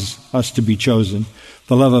causes us to be chosen.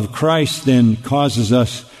 The love of Christ then causes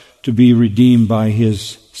us to be redeemed by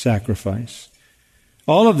His sacrifice.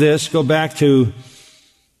 All of this, go back to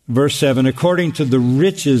verse 7, according to the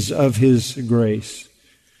riches of His grace.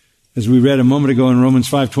 As we read a moment ago in Romans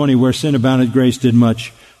 5:20, where sin abounded, grace did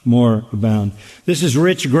much more abound. This is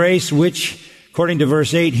rich grace which according to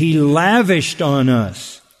verse 8, He lavished on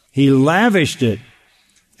us. He lavished it.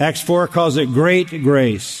 Acts 4 calls it great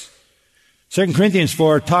grace. 2 Corinthians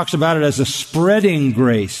 4 talks about it as a spreading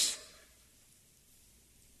grace.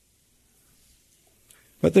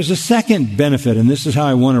 But there's a second benefit, and this is how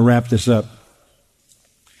I want to wrap this up.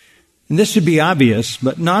 And this should be obvious,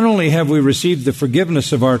 but not only have we received the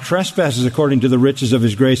forgiveness of our trespasses according to the riches of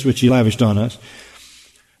His grace which He lavished on us,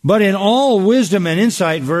 but in all wisdom and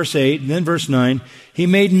insight, verse 8, and then verse 9, He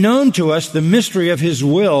made known to us the mystery of His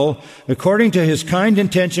will according to His kind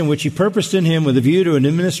intention which He purposed in Him with a view to an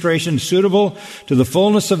administration suitable to the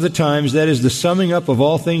fullness of the times, that is the summing up of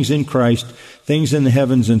all things in Christ, things in the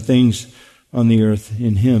heavens and things on the earth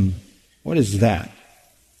in Him. What is that?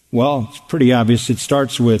 Well, it's pretty obvious. It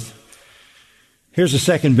starts with, here's a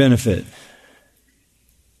second benefit.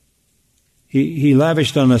 He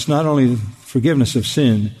lavished on us not only forgiveness of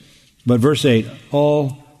sin, but verse 8,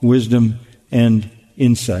 all wisdom and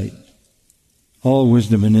insight. All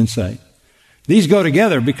wisdom and insight. These go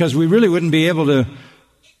together because we really wouldn't be able to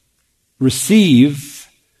receive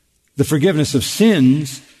the forgiveness of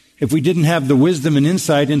sins if we didn't have the wisdom and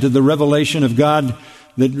insight into the revelation of God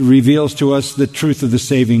that reveals to us the truth of the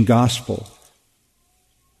saving gospel.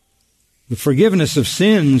 The forgiveness of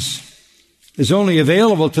sins is only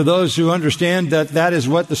available to those who understand that that is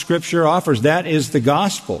what the Scripture offers. That is the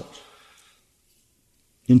gospel.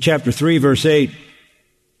 In chapter 3, verse 8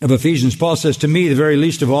 of Ephesians, Paul says, to me, the very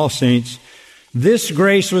least of all saints, this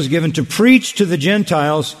grace was given to preach to the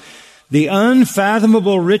Gentiles the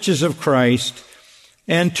unfathomable riches of Christ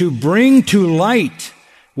and to bring to light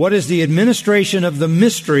what is the administration of the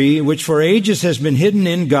mystery which for ages has been hidden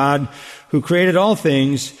in God who created all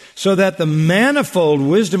things, so that the manifold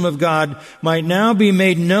wisdom of God might now be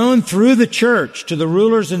made known through the church to the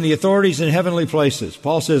rulers and the authorities in heavenly places.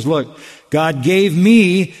 Paul says, look, God gave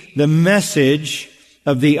me the message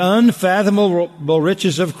of the unfathomable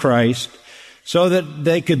riches of Christ so that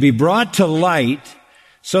they could be brought to light,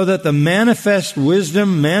 so that the manifest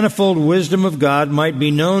wisdom, manifold wisdom of God might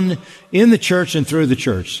be known in the church and through the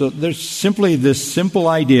church. So there's simply this simple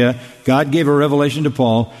idea. God gave a revelation to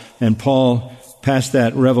Paul, and Paul passed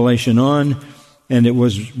that revelation on, and it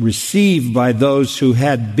was received by those who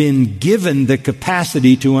had been given the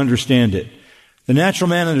capacity to understand it. The natural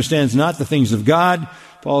man understands not the things of God,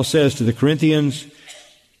 Paul says to the Corinthians,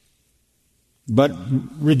 but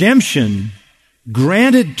redemption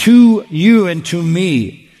granted to you and to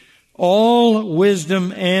me all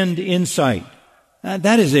wisdom and insight.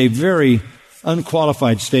 That is a very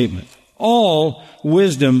unqualified statement. All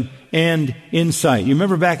wisdom and insight. You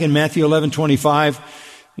remember back in Matthew 11:25,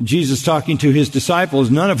 Jesus talking to His disciples,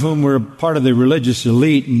 none of whom were part of the religious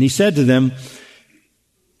elite, and He said to them,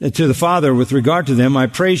 to the Father with regard to them, I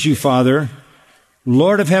praise you, Father,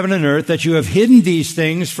 Lord of heaven and earth, that you have hidden these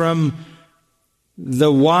things from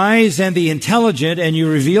the wise and the intelligent, and you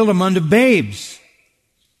revealed them unto babes.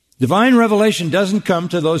 Divine revelation doesn't come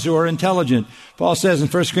to those who are intelligent. Paul says in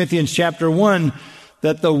 1 Corinthians chapter 1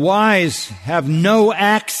 that the wise have no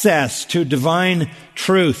access to divine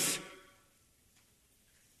truth.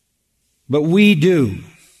 But we do.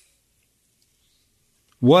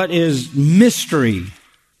 What is mystery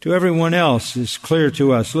to everyone else is clear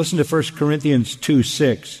to us. Listen to 1 Corinthians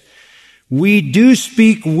 2:6. We do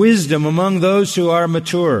speak wisdom among those who are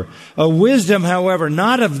mature. A wisdom, however,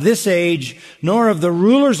 not of this age, nor of the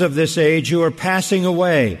rulers of this age who are passing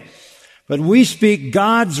away. But we speak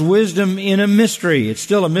God's wisdom in a mystery. It's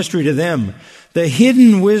still a mystery to them. The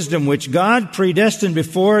hidden wisdom which God predestined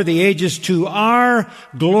before the ages to our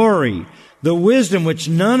glory. The wisdom which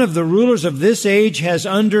none of the rulers of this age has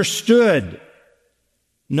understood.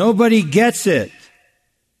 Nobody gets it.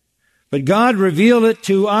 But God revealed it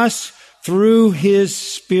to us through His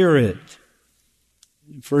Spirit.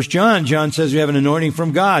 1 John says we have an anointing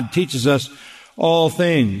from God, teaches us all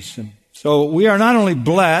things. So we are not only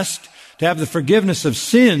blessed to have the forgiveness of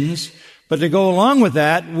sins, but to go along with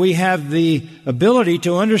that, we have the ability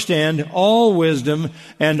to understand all wisdom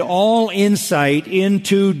and all insight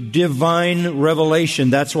into divine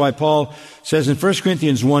revelation. That's why Paul says in 1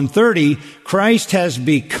 Corinthians 1:30, Christ has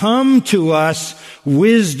become to us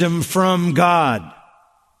wisdom from God.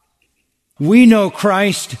 We know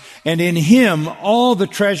Christ, and in Him all the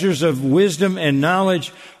treasures of wisdom and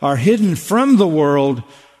knowledge are hidden from the world,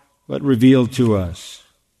 but revealed to us.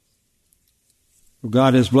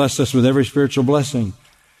 God has blessed us with every spiritual blessing,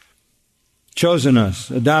 chosen us,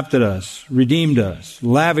 adopted us, redeemed us,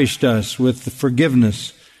 lavished us with the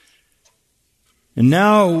forgiveness. And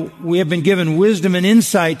now we have been given wisdom and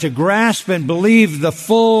insight to grasp and believe the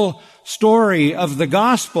full story of the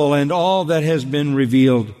gospel and all that has been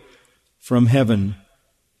revealed from heaven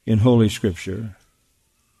in Holy Scripture.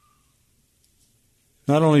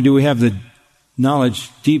 Not only do we have the knowledge,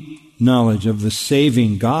 deep knowledge of the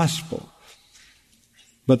saving gospel,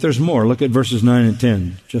 but there's more. Look at verses 9 and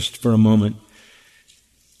 10 just for a moment.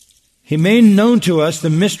 He made known to us the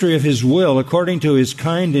mystery of His will according to His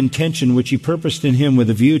kind intention, which He purposed in Him with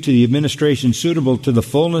a view to the administration suitable to the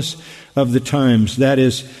fullness of the times, that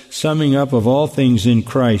is, summing up of all things in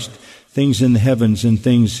Christ, things in the heavens and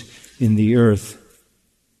things in the earth,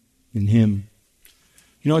 in Him.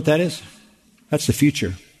 You know what that is? That's the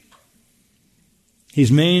future.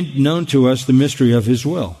 He's made known to us the mystery of His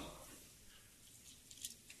will.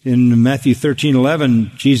 In Matthew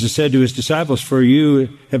 13:11, Jesus said to His disciples, "For you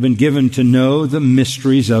have been given to know the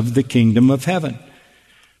mysteries of the kingdom of heaven."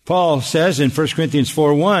 Paul says in 1 Corinthians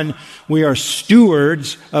 4:1, we are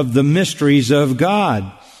stewards of the mysteries of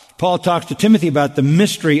God. Paul talks to Timothy about the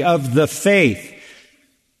mystery of the faith.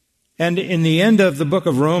 And in the end of the book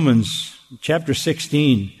of Romans, chapter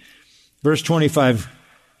 16, verse 25,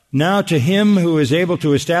 "Now to Him who is able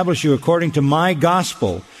to establish you according to my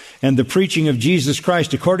gospel and the preaching of Jesus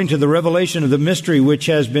Christ, according to the revelation of the mystery which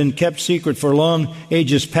has been kept secret for long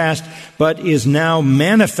ages past, but is now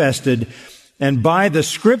manifested, and by the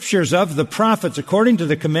scriptures of the prophets, according to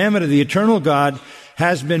the commandment of the eternal God,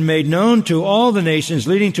 has been made known to all the nations,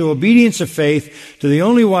 leading to obedience of faith, to the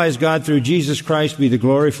only wise God through Jesus Christ be the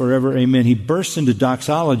glory forever. Amen." He bursts into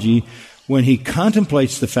doxology when he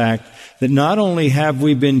contemplates the fact that not only have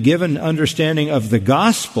we been given understanding of the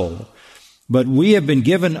gospel, but we have been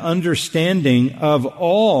given understanding of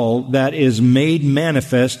all that is made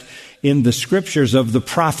manifest in the scriptures of the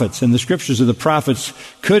prophets. And the scriptures of the prophets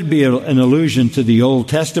could be an allusion to the Old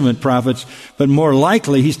Testament prophets, but more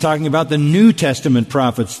likely he's talking about the New Testament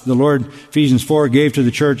prophets. The Lord, Ephesians 4, gave to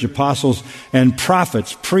the church apostles and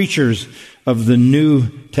prophets, preachers of the New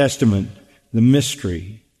Testament, the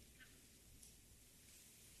mystery.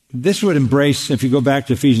 This would embrace, if you go back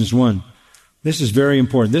to Ephesians 1, this is very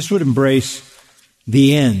important. This would embrace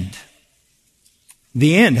the end.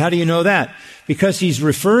 The end. How do you know that? Because he's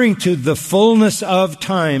referring to the fullness of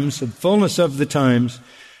times, the fullness of the times,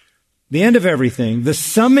 the end of everything, the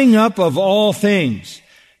summing up of all things,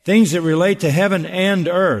 things that relate to heaven and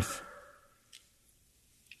earth.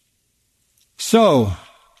 So,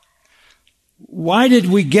 why did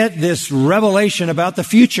we get this revelation about the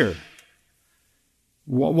future?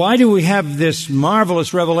 Why do we have this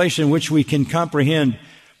marvelous revelation which we can comprehend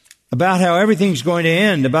about how everything's going to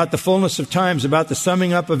end, about the fullness of times, about the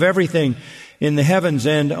summing up of everything in the heavens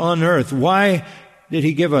and on earth? Why did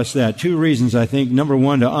He give us that? Two reasons, I think. Number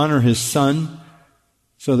one, to honor His Son,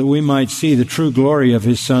 so that we might see the true glory of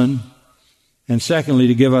His Son. And secondly,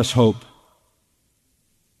 to give us hope.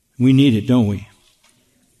 We need it, don't we?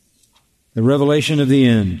 The revelation of the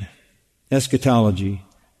end, eschatology,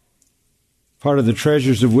 part of the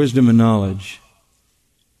treasures of wisdom and knowledge.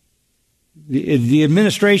 The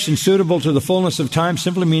administration suitable to the fullness of time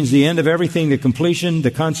simply means the end of everything, the completion,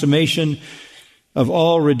 the consummation of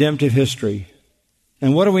all redemptive history.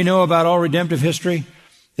 And what do we know about all redemptive history?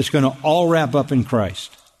 It's going to all wrap up in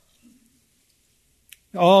Christ.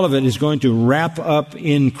 All of it is going to wrap up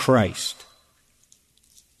in Christ.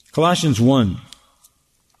 Colossians 1,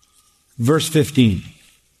 verse 15.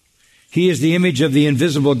 He is the image of the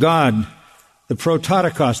invisible God, the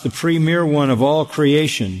prototokos, the premier one of all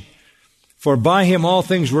creation. For by Him all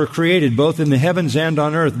things were created, both in the heavens and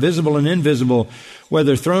on earth, visible and invisible,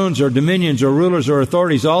 whether thrones or dominions or rulers or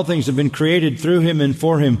authorities, all things have been created through Him and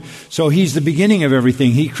for Him. So He's the beginning of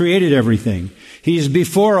everything. He created everything. He is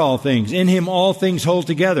before all things. In Him all things hold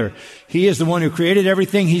together. He is the one who created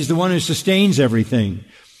everything. He's the one who sustains everything.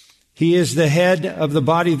 He is the head of the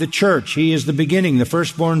body of the church. He is the beginning, the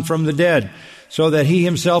firstborn from the dead, so that He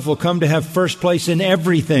Himself will come to have first place in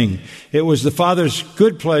everything. It was the Father's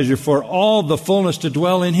good pleasure for all the fullness to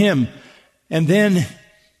dwell in Him. And then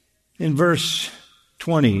in verse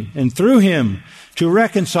 20, and through Him to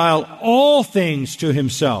reconcile all things to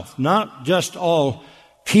Himself, not just all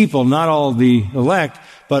people, not all the elect,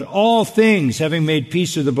 but all things, having made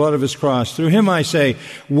peace through the blood of His cross. Through Him, I say,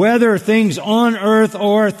 whether things on earth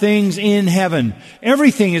or things in heaven,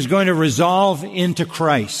 everything is going to resolve into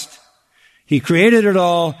Christ. He created it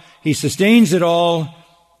all. He sustains it all.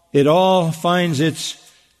 It all finds its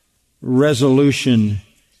resolution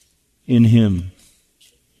in Him.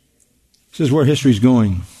 This is where history's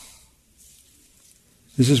going.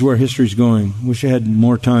 This is where history's going. Wish I had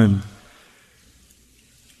more time.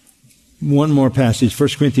 One more passage, 1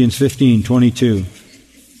 Corinthians 15:22.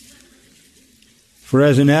 For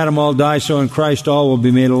as in Adam all die, so in Christ all will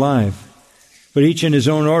be made alive. but each in his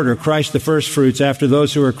own order. Christ the firstfruits, after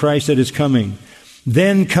those who are Christ at his coming.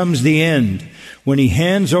 Then comes the end, when he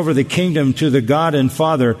hands over the kingdom to the God and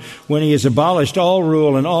Father, when he has abolished all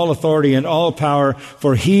rule and all authority and all power,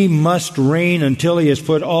 for he must reign until he has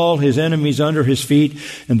put all his enemies under his feet.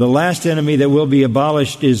 And the last enemy that will be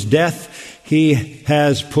abolished is death. He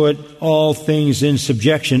has put all things in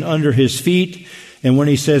subjection under his feet. And when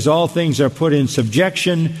he says all things are put in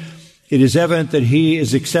subjection, it is evident that he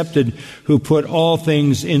is accepted who put all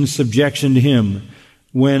things in subjection to him.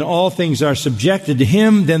 When all things are subjected to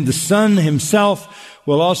him, then the Son himself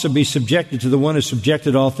will also be subjected to the one who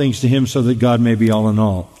subjected all things to him, so that God may be all in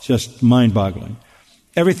all. It's just mind-boggling.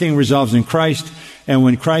 Everything resolves in Christ, and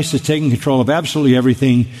when Christ has taken control of absolutely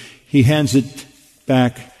everything, he hands it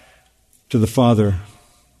back to the Father.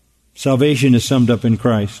 Salvation is summed up in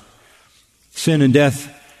Christ. Sin and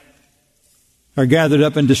death are gathered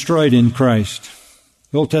up and destroyed in Christ.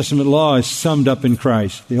 The Old Testament law is summed up in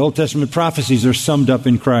Christ. The Old Testament prophecies are summed up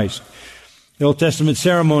in Christ. The Old Testament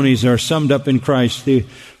ceremonies are summed up in Christ. The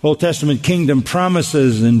Old Testament kingdom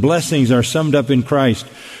promises and blessings are summed up in Christ.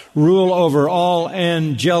 Rule over all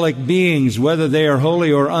angelic beings, whether they are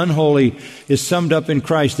holy or unholy, is summed up in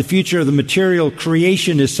Christ. The future of the material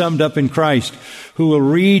creation is summed up in Christ, who will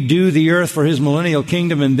redo the earth for his millennial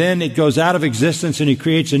kingdom, and then it goes out of existence and he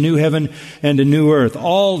creates a new heaven and a new earth.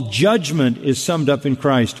 All judgment is summed up in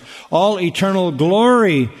Christ. All eternal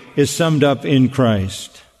glory is summed up in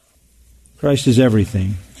Christ. Christ is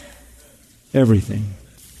everything. Everything.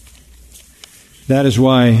 That is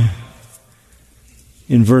why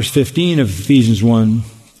in verse 15 of Ephesians 1,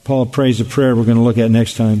 Paul prays a prayer we're going to look at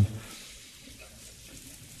next time.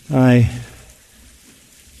 I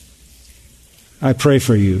pray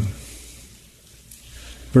for you.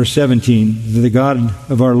 Verse 17, the God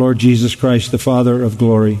of our Lord Jesus Christ, the Father of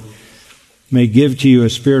glory, may give to you a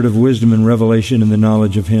spirit of wisdom and revelation in the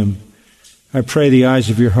knowledge of him. I pray the eyes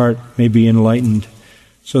of your heart may be enlightened,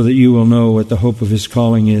 so that you will know what the hope of his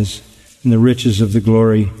calling is and the riches of the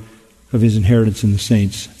glory of his inheritance in the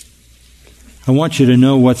saints. I want you to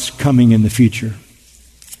know what's coming in the future.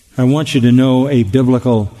 I want you to know a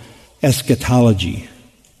biblical eschatology.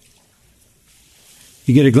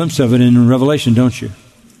 You get a glimpse of it in Revelation, don't you?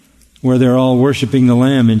 Where they're all worshiping the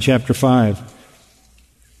Lamb in chapter 5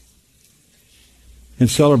 and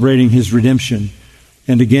celebrating his redemption.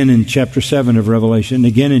 And again in chapter 7 of Revelation, and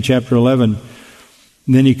again in chapter 11.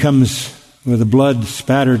 And then he comes with a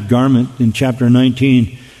blood-spattered garment in chapter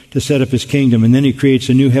 19 to set up his kingdom. And then he creates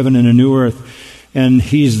a new heaven and a new earth. And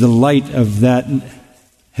he's the light of that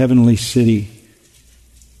heavenly city.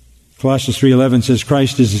 Colossians 3:11 says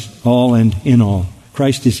Christ is all and in all.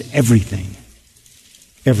 Christ is everything.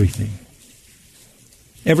 Everything.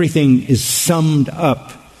 Everything is summed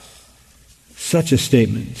up. Such a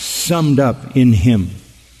statement, summed up in him,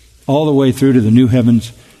 all the way through to the new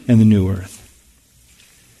heavens and the new earth.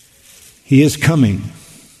 He is coming.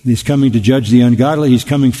 He's coming to judge the ungodly. He's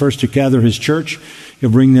coming first to gather his church.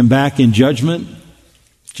 He'll bring them back in judgment.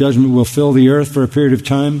 Judgment will fill the earth for a period of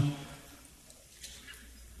time.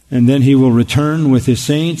 And then he will return with his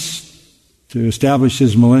saints to establish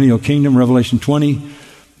his millennial kingdom, Revelation 20.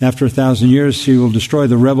 After 1,000 years, he will destroy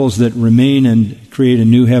the rebels that remain and create a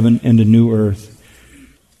new heaven and a new earth.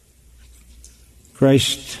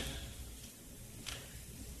 Christ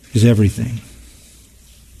is everything.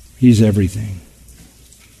 He's everything.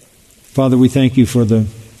 Father, we thank you for the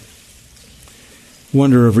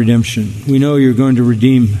wonder of redemption. We know you're going to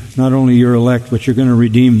redeem not only your elect, but you're going to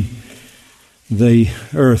redeem the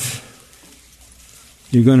earth.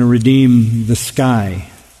 You're going to redeem the sky.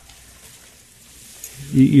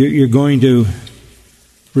 You're going to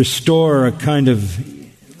restore a kind of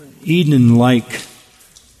Eden-like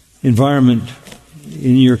environment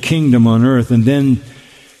in your kingdom on earth, and then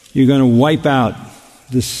you're going to wipe out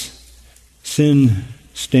this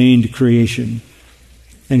sin-stained creation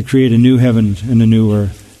and create a new heaven and a new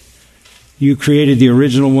earth. You created the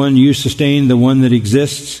original one. You sustain the one that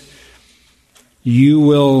exists. You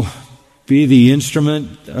will be the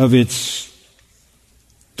instrument of its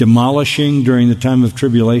demolishing during the time of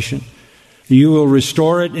tribulation. You will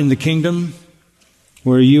restore it in the kingdom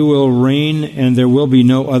where you will reign and there will be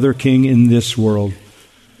no other king in this world.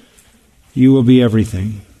 You will be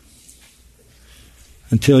everything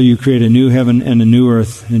until you create a new heaven and a new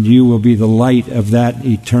earth, and you will be the light of that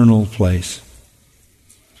eternal place.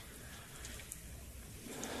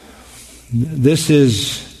 This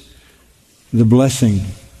is the blessing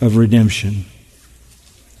of redemption.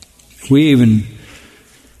 We even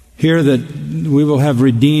hear that we will have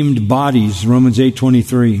redeemed bodies, Romans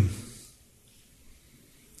 8:23.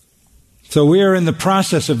 So we are in the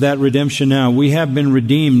process of that redemption now. We have been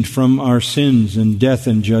redeemed from our sins and death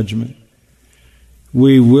and judgment.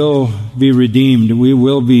 We will be redeemed. We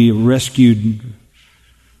will be rescued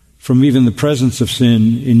from even the presence of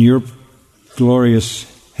sin in your glorious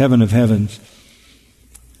heaven of heavens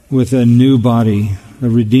with a new body, a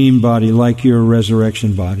redeemed body like your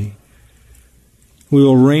resurrection body. We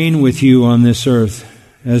will reign with you on this earth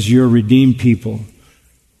as your redeemed people.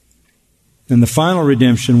 And the final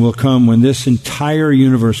redemption will come when this entire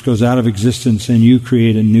universe goes out of existence and you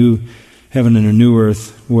create a new heaven and a new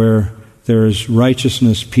earth where there is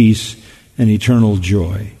righteousness, peace, and eternal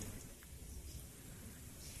joy.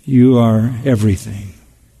 You are everything.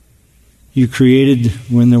 You created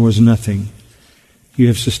when there was nothing. You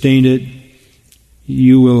have sustained it.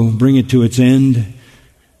 You will bring it to its end.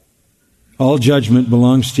 All judgment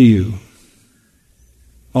belongs to you.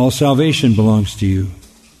 All salvation belongs to you.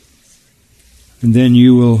 And then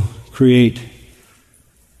you will create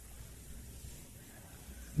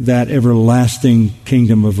that everlasting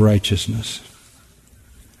kingdom of righteousness.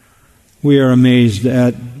 We are amazed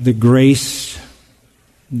at the grace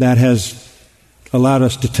that has allowed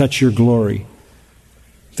us to touch your glory.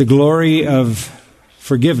 The glory of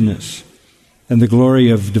forgiveness and the glory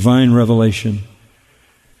of divine revelation.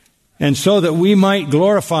 And so that we might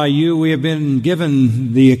glorify you, we have been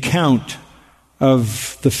given the account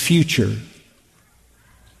of the future.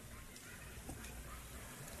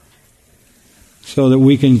 So that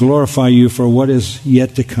we can glorify you for what is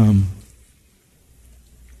yet to come.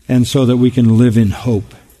 And so that we can live in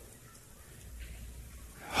hope.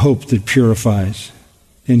 Hope that purifies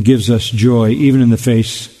and gives us joy even in the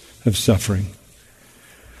face of suffering.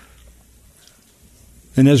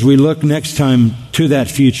 And as we look next time to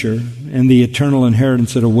that future and the eternal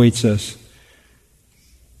inheritance that awaits us,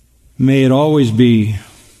 may it always be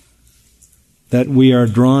that we are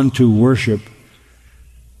drawn to worship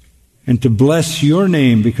and to bless your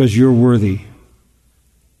name because you're worthy.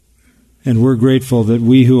 And we're grateful that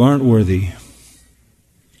we who aren't worthy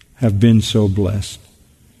have been so blessed.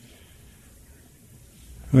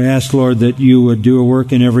 We ask, Lord, that you would do a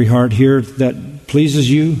work in every heart here that pleases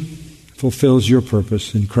you, fulfills your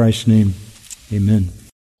purpose. In Christ's name, amen.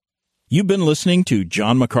 You've been listening to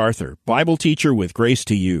John MacArthur, Bible teacher with Grace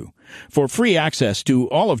to You. For free access to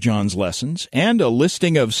all of John's lessons and a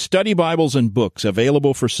listing of study Bibles and books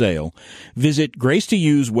available for sale, visit Grace to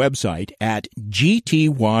You's website at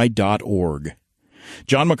gty.org.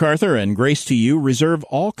 John MacArthur and Grace to You reserve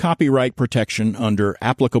all copyright protection under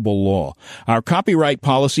applicable law. Our copyright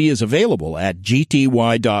policy is available at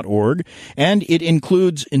gty.org, and it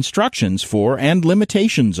includes instructions for and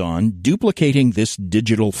limitations on duplicating this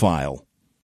digital file.